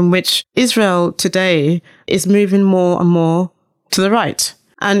sense in which Israel today is moving more and more to the right.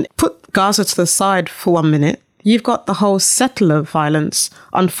 And put Gaza to the side for 1 minute. You've got the whole settler violence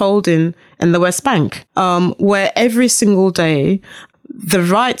unfolding in the West Bank, where every single day, the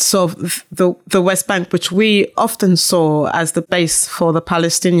rights of the West Bank, which we often saw as the base for the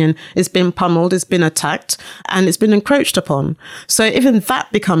Palestinian, is being pummeled, it's been attacked, and it's been encroached upon. So even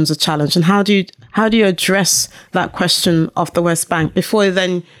that becomes a challenge. And how do you address that question of the West Bank before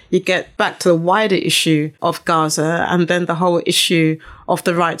then you get back to the wider issue of Gaza and then the whole issue of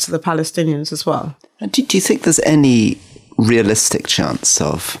the rights of the Palestinians as well? Do you think there's any realistic chance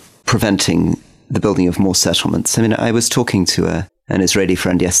of preventing the building of more settlements? I mean, I was talking to an Israeli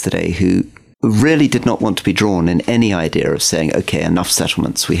friend yesterday who really did not want to be drawn in any idea of saying, okay, enough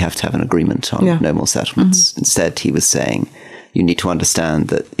settlements, we have to have an agreement on no more settlements. Mm-hmm. Instead, he was saying, you need to understand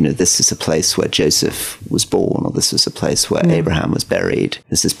that, this is a place where Joseph was born, or this is a place where Abraham was buried.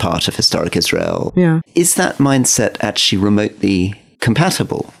 This is part of historic Israel. Yeah. Is that mindset actually remotely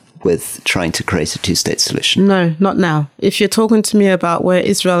compatible with trying to create a two-state solution? No, not now. If you're talking to me about where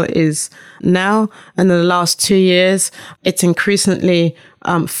Israel is now and in the last 2 years, it's increasingly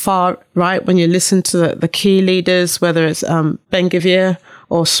far right when you listen to the key leaders, whether it's Ben-Gvir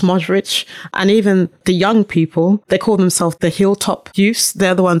or Smotrich, and even the young people. They call themselves the hilltop youths.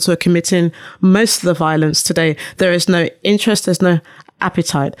 They're the ones who are committing most of the violence today. There is no interest, there's no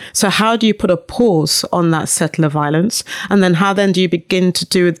appetite. So how do you put a pause on that settler violence? And then how then do you begin to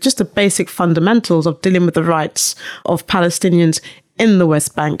do just the basic fundamentals of dealing with the rights of Palestinians in the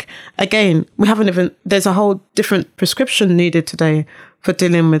West Bank? Again, there's a whole different prescription needed today for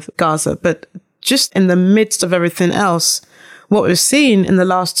dealing with Gaza. But just in the midst of everything else, what we've seen in the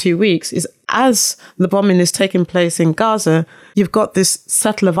last 2 weeks is as the bombing is taking place in Gaza, you've got this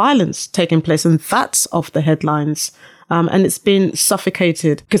settler violence taking place, and that's off the headlines. And it's been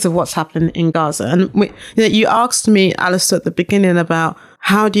suffocated because of what's happening in Gaza. And you asked me, Alistair, at the beginning about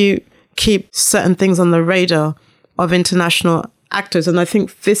how do you keep certain things on the radar of international actors. And I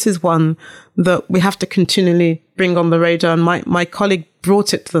think this is one that we have to continually bring on the radar. And my colleague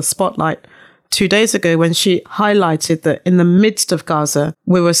brought it to the spotlight 2 days ago when she highlighted that in the midst of Gaza,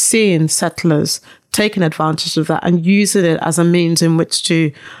 we were seeing settlers taking advantage of that and using it as a means in which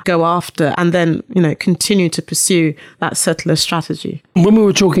to go after and then, continue to pursue that settler strategy. When we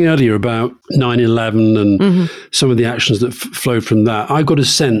were talking earlier about 9/11 and some of the actions that flowed from that, I got a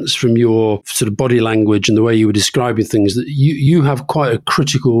sense from your sort of body language and the way you were describing things that you have quite a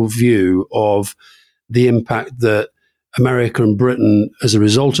critical view of the impact that America and Britain, as a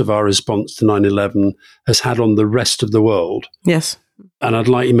result of our response to 9/11, has had on the rest of the world. Yes. And I'd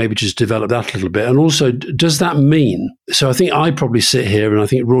like you maybe just develop that a little bit. And also, does that mean, so I think I probably sit here and I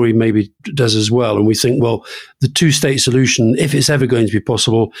think Rory maybe does as well. And we think, well, the two-state solution, if it's ever going to be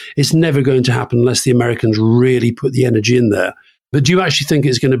possible, it's never going to happen unless the Americans really put the energy in there. But do you actually think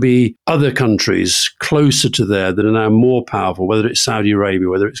it's going to be other countries closer to there that are now more powerful, whether it's Saudi Arabia,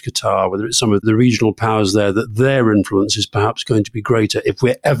 whether it's Qatar, whether it's some of the regional powers there, that their influence is perhaps going to be greater if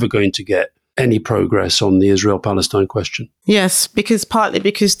we're ever going to get any progress on the Israel-Palestine question? Yes, partly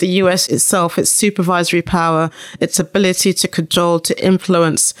because the US itself, its supervisory power, its ability to cajole, to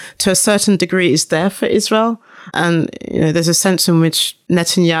influence to a certain degree is there for Israel. And there's a sense in which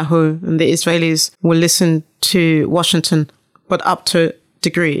Netanyahu and the Israelis will listen to Washington, but up to a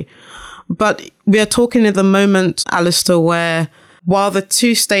degree. But we are talking at the moment, Alistair, where while the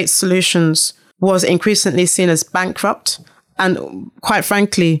two-state solutions was increasingly seen as bankrupt, and quite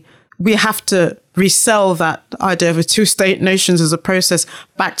frankly, we have to resell that idea of a two-state nations as a process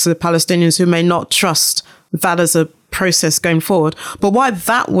back to the Palestinians who may not trust that as a process going forward. But while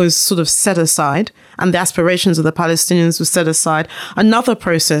that was sort of set aside and the aspirations of the Palestinians were set aside, another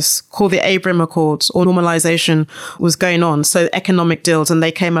process called the Abraham Accords or normalization was going on. So economic deals, and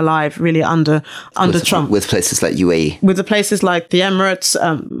they came alive really under Trump. With places like UAE. With the places like the Emirates,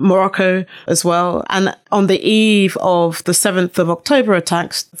 Morocco as well. And on the eve of the 7th of October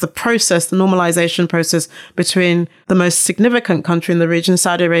attacks, the normalization process between the most significant country in the region,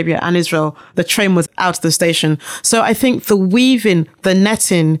 Saudi Arabia, and Israel, the train was out of the station. So I think the weaving, the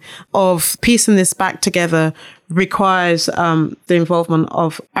netting of piecing this back together requires the involvement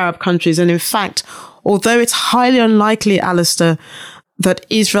of Arab countries. And in fact, although it's highly unlikely, Alistair, that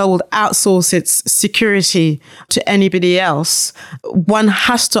Israel will outsource its security to anybody else, one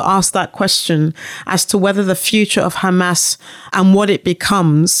has to ask that question as to whether the future of Hamas and what it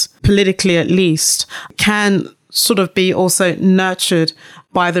becomes, politically at least, can sort of be also nurtured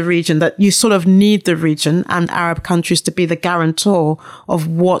by the region, that you sort of need the region and Arab countries to be the guarantor of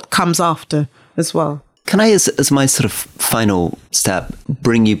what comes after as well. Can I, as my sort of final step,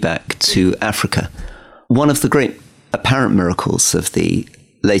 bring you back to Africa? One of the great apparent miracles of the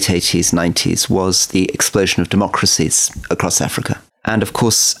late 80s, 90s was the explosion of democracies across Africa. And of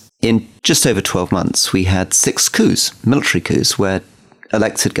course, in just over 12 months, we had 6 coups, military coups, where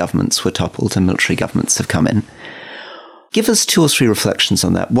elected governments were toppled and military governments have come in. Give us 2 or 3 reflections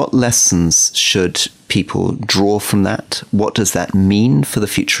on that. What lessons should people draw from that? What does that mean for the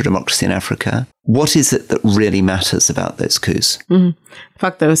future of democracy in Africa? What is it that really matters about those coups? In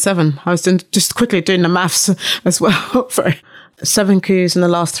fact, there were 7. I was just quickly doing the maths as well. 7 coups in the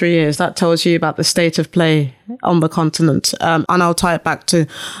last 3 years. That tells you about the state of play on the continent. And I'll tie it back to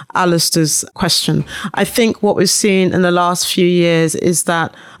Alistair's question. I think what we've seen in the last few years is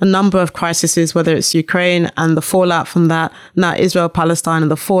that a number of crises, whether it's Ukraine and the fallout from that, now Israel, Palestine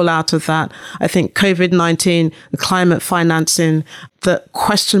and the fallout of that, I think COVID-19, the climate financing, the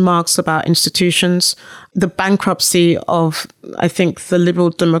question marks about institutions, the bankruptcy of, I think, the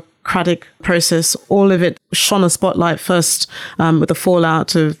liberal democratic process, all of it shone a spotlight first with the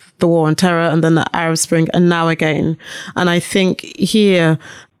fallout of the war on terror and then the Arab Spring and now again. And I think here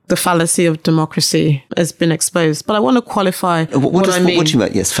the fallacy of democracy has been exposed. But I want to qualify what I mean. What do you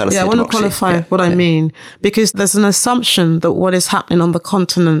mean? Yes, fallacy of democracy. I want to qualify what I mean, because there's an assumption that what is happening on the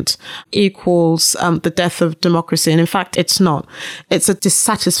continent equals the death of democracy. And in fact, it's not. It's a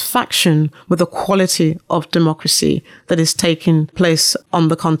dissatisfaction with the quality of democracy that is taking place on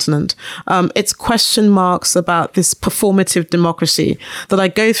the continent. It's question marks about this performative democracy that I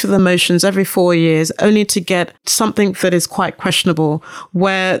go through the motions every 4 years only to get something that is quite questionable,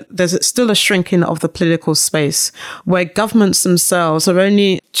 where there's still a shrinking of the political space, where governments themselves are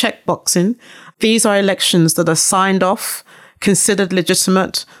only checkboxing. These are elections that are signed off, considered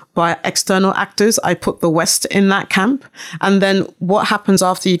legitimate by external actors. I put the West in that camp. And then what happens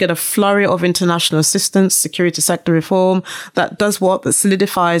after you get a flurry of international assistance, security sector reform, that does what? That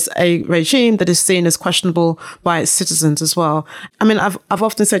solidifies a regime that is seen as questionable by its citizens as well. I mean, I've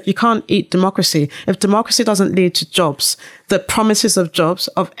often said you can't eat democracy. If democracy doesn't lead to jobs, the promises of jobs,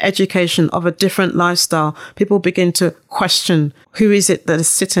 of education, of a different lifestyle, people begin to question who is it that is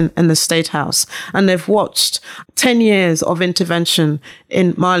sitting in the State House. And they've watched 10 years of intervention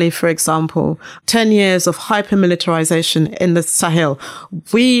in Mali, for example, 10 years of hyper-militarization in the Sahel.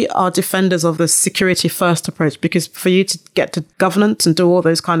 We are defenders of the security first approach, because for you to get to governance and do all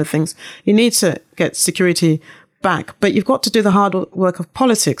those kind of things, you need to get security back. But you've got to do the hard work of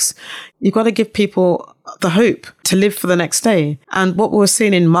politics. You've got to give people the hope to live for the next day. And what we're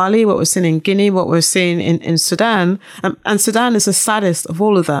seeing in Mali, what we're seeing in Guinea, what we're seeing in Sudan, and Sudan is the saddest of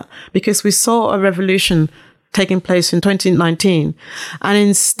all of that, because we saw a revolution taking place in 2019. And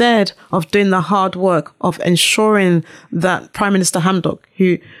instead of doing the hard work of ensuring that Prime Minister Hamdok,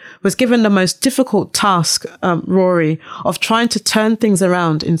 who was given the most difficult task, Rory, of trying to turn things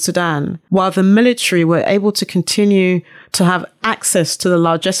around in Sudan, while the military were able to continue to have access to the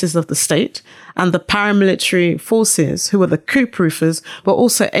largesses of the state, and the paramilitary forces, who were the coup-proofers, were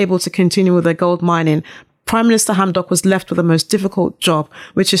also able to continue with their gold mining. Prime Minister Hamdok was left with the most difficult job,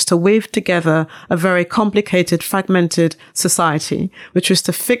 which is to weave together a very complicated, fragmented society, which was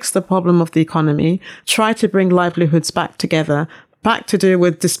to fix the problem of the economy, try to bring livelihoods back together, back to do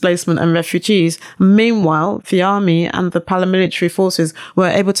with displacement and refugees. Meanwhile, the army and the paramilitary forces were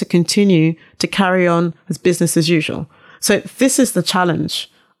able to continue to carry on as business as usual. So this is the challenge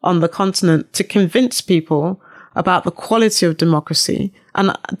on the continent, to convince people about the quality of democracy.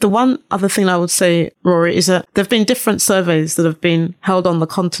 And the one other thing I would say, Rory, is that there have been different surveys that have been held on the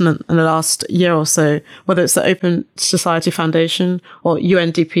continent in the last year or so, whether it's the Open Society Foundation or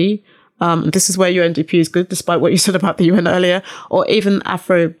UNDP. This is where UNDP is good, despite what you said about the UN earlier, or even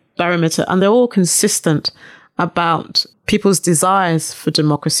Afrobarometer. And they're all consistent about people's desires for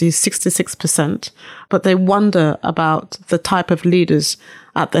democracy, 66%, but they wonder about the type of leaders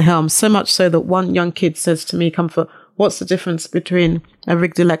at the helm. So much so that one young kid says to me, Comfort, what's the difference between a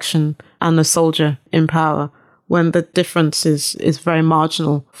rigged election and a soldier in power? When the difference is very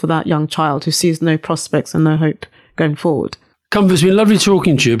marginal for that young child who sees no prospects and no hope going forward. Comfort, it's been lovely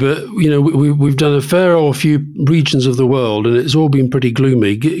talking to you, but we've done a fair or a few regions of the world, and it's all been pretty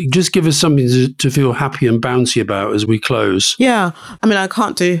gloomy. Just give us something to feel happy and bouncy about as we close. Yeah, I mean, I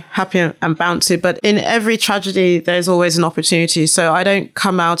can't do happy and bouncy, but in every tragedy, there's always an opportunity. So I don't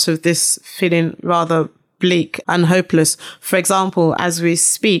come out of this feeling rather bleak and hopeless. For example, as we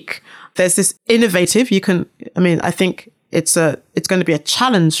speak, there's this innovative. I think it's going to be a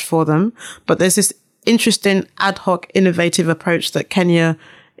challenge for them, but there's this interesting ad hoc innovative approach that Kenya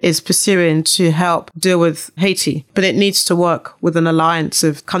is pursuing to help deal with Haiti. But it needs to work with an alliance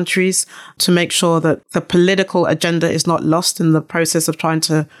of countries to make sure that the political agenda is not lost in the process of trying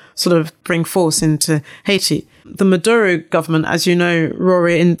to sort of bring force into Haiti. The Maduro government, as you know,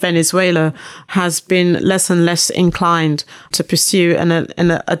 Rory, in Venezuela, has been less and less inclined to pursue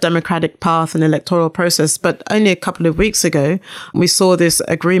a democratic path and electoral process. But only a couple of weeks ago, we saw this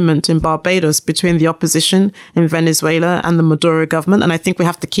agreement in Barbados between the opposition in Venezuela and the Maduro government. And I think we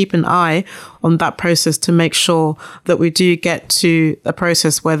have to keep an eye on that process to make sure that we do get to a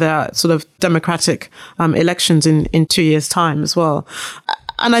process where there are sort of democratic elections in 2 years' time as well.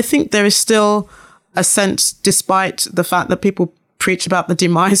 And I think there is still a sense, despite the fact that people preach about the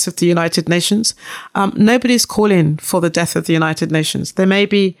demise of the United Nations, nobody's calling for the death of the United Nations. There may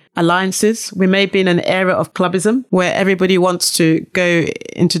be alliances. We may be in an era of clubism where everybody wants to go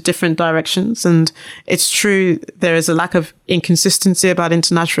into different directions. And it's true, there is a lack of inconsistency about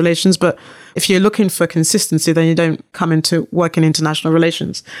international relations. But if you're looking for consistency, then you don't come into work in international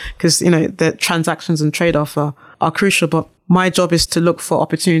relations, because, the transactions and trade-off are crucial. But my job is to look for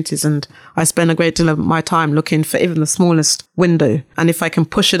opportunities, and I spend a great deal of my time looking for even the smallest window. And if I can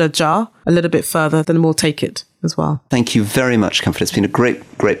push it ajar a little bit further, then we'll take it as well. Thank you very much, Comfort. It's been a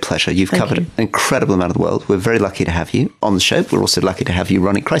great pleasure. You've covered an incredible amount of the world. We're very lucky to have you on the show. We're also lucky to have you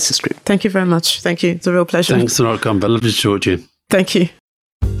running Crisis Group. Thank you very much. Thank you. It's a real pleasure. Thanks a lot, Comfort. Lovely to talk to you. Thank you.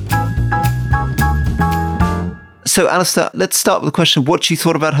 So, Alistair, let's start with the question, what you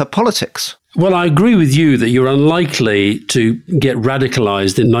thought about her politics? Well, I agree with you that you're unlikely to get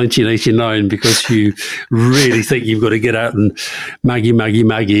radicalized in 1989 because you really think you've got to get out and Maggie,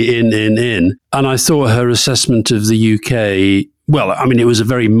 in. And I thought her assessment of the UK, well, I mean, it was a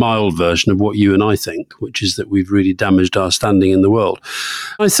very mild version of what you and I think, which is that we've really damaged our standing in the world.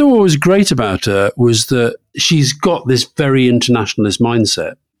 I thought what was great about her was that she's got this very internationalist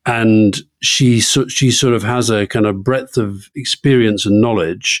mindset. And she sort of has a kind of breadth of experience and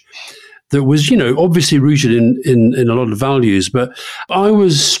knowledge that was, obviously rooted in a lot of values. But I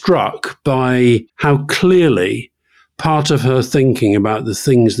was struck by how clearly part of her thinking about the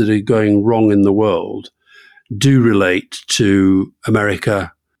things that are going wrong in the world do relate to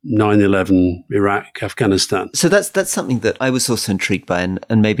America, 9/11, Iraq, Afghanistan. So that's something that I was also intrigued by,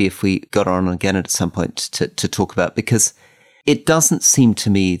 and maybe if we got on again at some point to talk about, because it doesn't seem to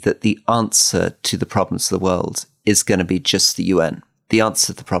me that the answer to the problems of the world is going to be just the UN. The answer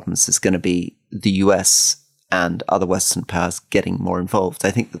to the problems is going to be the US and other Western powers getting more involved.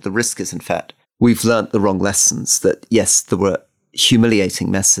 I think that the risk is, in fact, we've learnt the wrong lessons, that yes, there were humiliating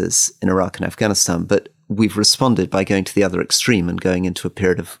messes in Iraq and Afghanistan, but we've responded by going to the other extreme and going into a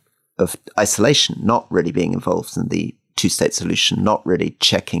period of isolation, not really being involved in the two-state solution, not really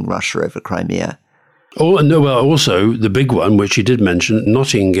checking Russia over Crimea. Oh, no, well, also the big one, which you did mention,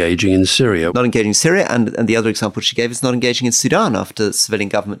 not engaging in Syria. Not engaging in Syria, and the other example she gave is not engaging in Sudan after the civilian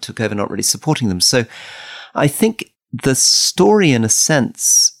government took over, not really supporting them. So I think the story, in a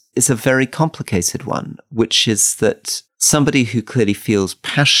sense, is a very complicated one, which is that somebody who clearly feels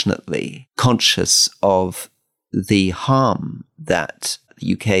passionately conscious of the harm that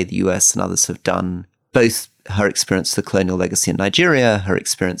the UK, the US, and others have done, both her experience of the colonial legacy in Nigeria, her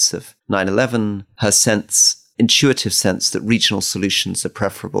experience of 9/11, her intuitive sense that regional solutions are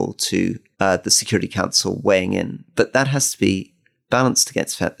preferable to the Security Council weighing in. But that has to be balanced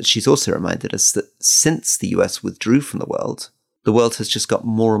against the fact that she's also reminded us that since the US withdrew from the world has just got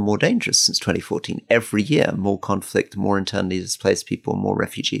more and more dangerous since 2014. Every year, more conflict, more internally displaced people, more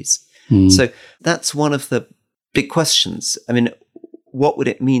refugees. So that's one of the big questions. I mean, what would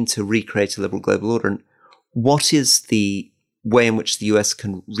it mean to recreate a liberal global order? And what is the way in which the US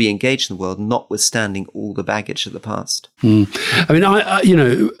can re-engage in the world, notwithstanding all the baggage of the past? I mean,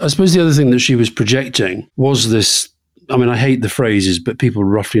 I suppose the other thing that she was projecting was this, I mean, I hate the phrases, but people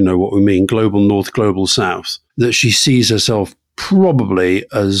roughly know what we mean, global north, global south, that she sees herself probably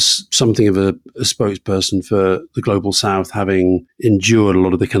as something of a spokesperson for the global south, having endured a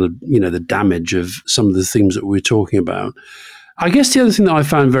lot of the kind of, the damage of some of the things that we were talking about. I guess the other thing that I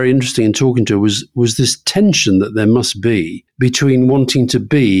found very interesting in talking to her was this tension that there must be between wanting to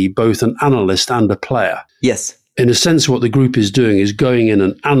be both an analyst and a player. Yes. In a sense, what the group is doing is going in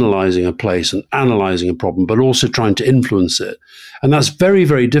and analysing a place and analysing a problem, but also trying to influence it. And that's very,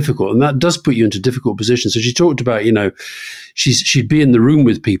 very difficult. And that does put you into difficult positions. So she talked about, she'd be in the room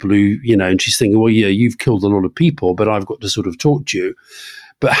with people who, and she's thinking, well, yeah, you've killed a lot of people, but I've got to sort of talk to you.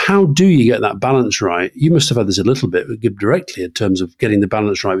 But how do you get that balance right? You must have had this a little bit directly in terms of getting the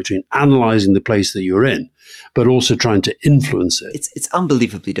balance right between analysing the place that you're in, but also trying to influence it. It's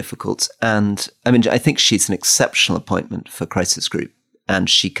unbelievably difficult. And I mean, I think she's an exceptional appointment for Crisis Group, and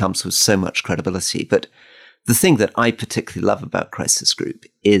she comes with so much credibility. But the thing that I particularly love about Crisis Group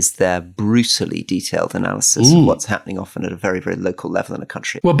is their brutally detailed analysis of what's happening often at a very, very local level in a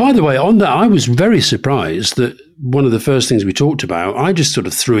country. Well, by the way, on that, I was very surprised that one of the first things we talked about, I just sort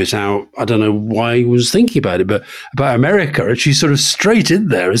of threw it out. I don't know why I was thinking about it, but about America. And she sort of straight in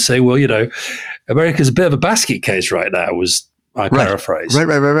there and say, well, America's a bit of a basket case right now, I paraphrase.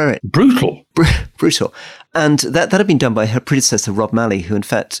 Right. Brutal. Brutal. And that had been done by her predecessor, Rob Malley, who in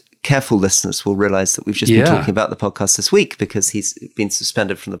fact, careful listeners will realize that we've just been talking about the podcast this week because he's been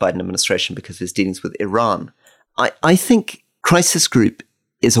suspended from the Biden administration because of his dealings with Iran. I think Crisis Group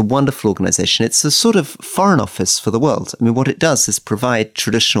is a wonderful organization. It's a sort of foreign office for the world. I mean, what it does is provide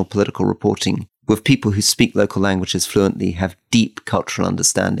traditional political reporting with people who speak local languages fluently, have deep cultural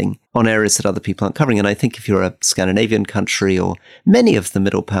understanding on areas that other people aren't covering. And I think if you're a Scandinavian country or many of the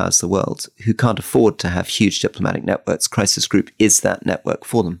middle powers of the world who can't afford to have huge diplomatic networks, Crisis Group is that network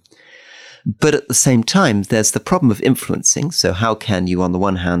for them. But at the same time, there's the problem of influencing. So how can you, on the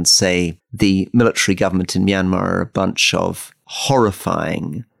one hand, say the military government in Myanmar are a bunch of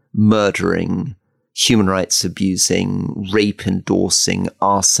horrifying, murdering, human rights abusing, rape endorsing,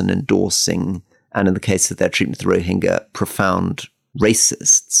 arson endorsing, and in the case of their treatment of the Rohingya, profound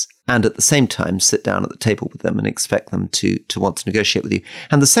racists, and at the same time sit down at the table with them and expect them to want to negotiate with you.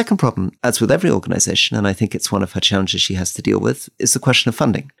 And the second problem, as with every organization, and I think it's one of her challenges she has to deal with, is the question of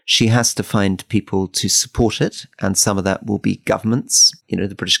funding. She has to find people to support it, and some of that will be governments.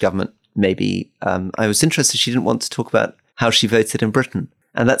 The British government maybe. I was interested she didn't want to talk about how she voted in Britain.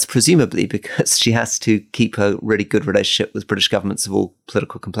 And that's presumably because she has to keep a really good relationship with British governments of all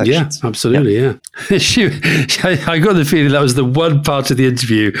political complexions. Yeah, absolutely, yeah. I got the feeling that was the one part of the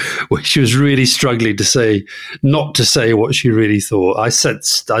interview where she was really struggling not to say what she really thought. I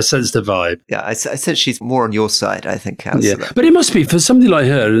sensed the vibe. Yeah, I sense she's more on your side, I think. Yeah, but it must be, for somebody like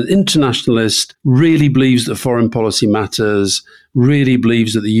her, an internationalist, really believes that foreign policy matters, really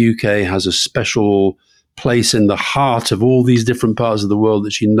believes that the UK has a special place in the heart of all these different parts of the world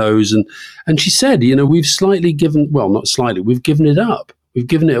that she knows. And she said, we've we've given it up. We've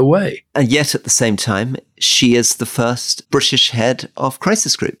given it away. And yet, at the same time, she is the first British head of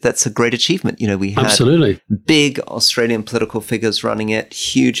crisis group. That's a great achievement. We had absolutely big Australian political figures running it,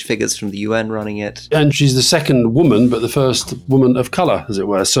 huge figures from the UN running it. And she's the second woman, but the first woman of colour, as it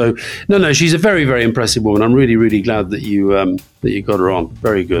were. So, no, she's a very, very impressive woman. I'm really, really glad that you got her on.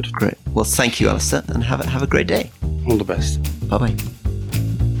 Very good. Great. Well, thank you, Alistair, and have a great day. All the best. Bye-bye.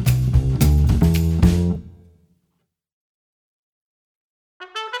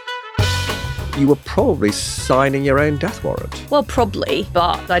 You were probably signing your own death warrant. Well, probably,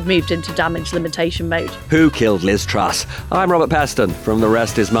 but I'd moved into damage limitation mode. Who killed Liz Truss? I'm Robert Peston from The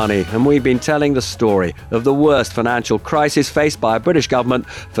Rest is Money, and we've been telling the story of the worst financial crisis faced by a British government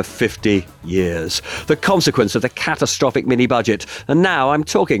for 50 years. The consequence of the catastrophic mini-budget. And now I'm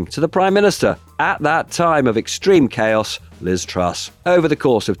talking to the Prime Minister. At that time of extreme chaos, Liz Truss. Over the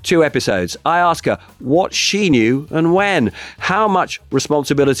course of 2 episodes, I ask her what she knew and when, how much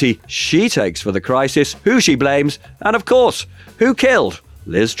responsibility she takes for the crisis, who she blames, and of course, who killed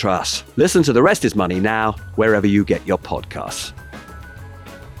Liz Truss. Listen to The Rest is Money now, wherever you get your podcasts.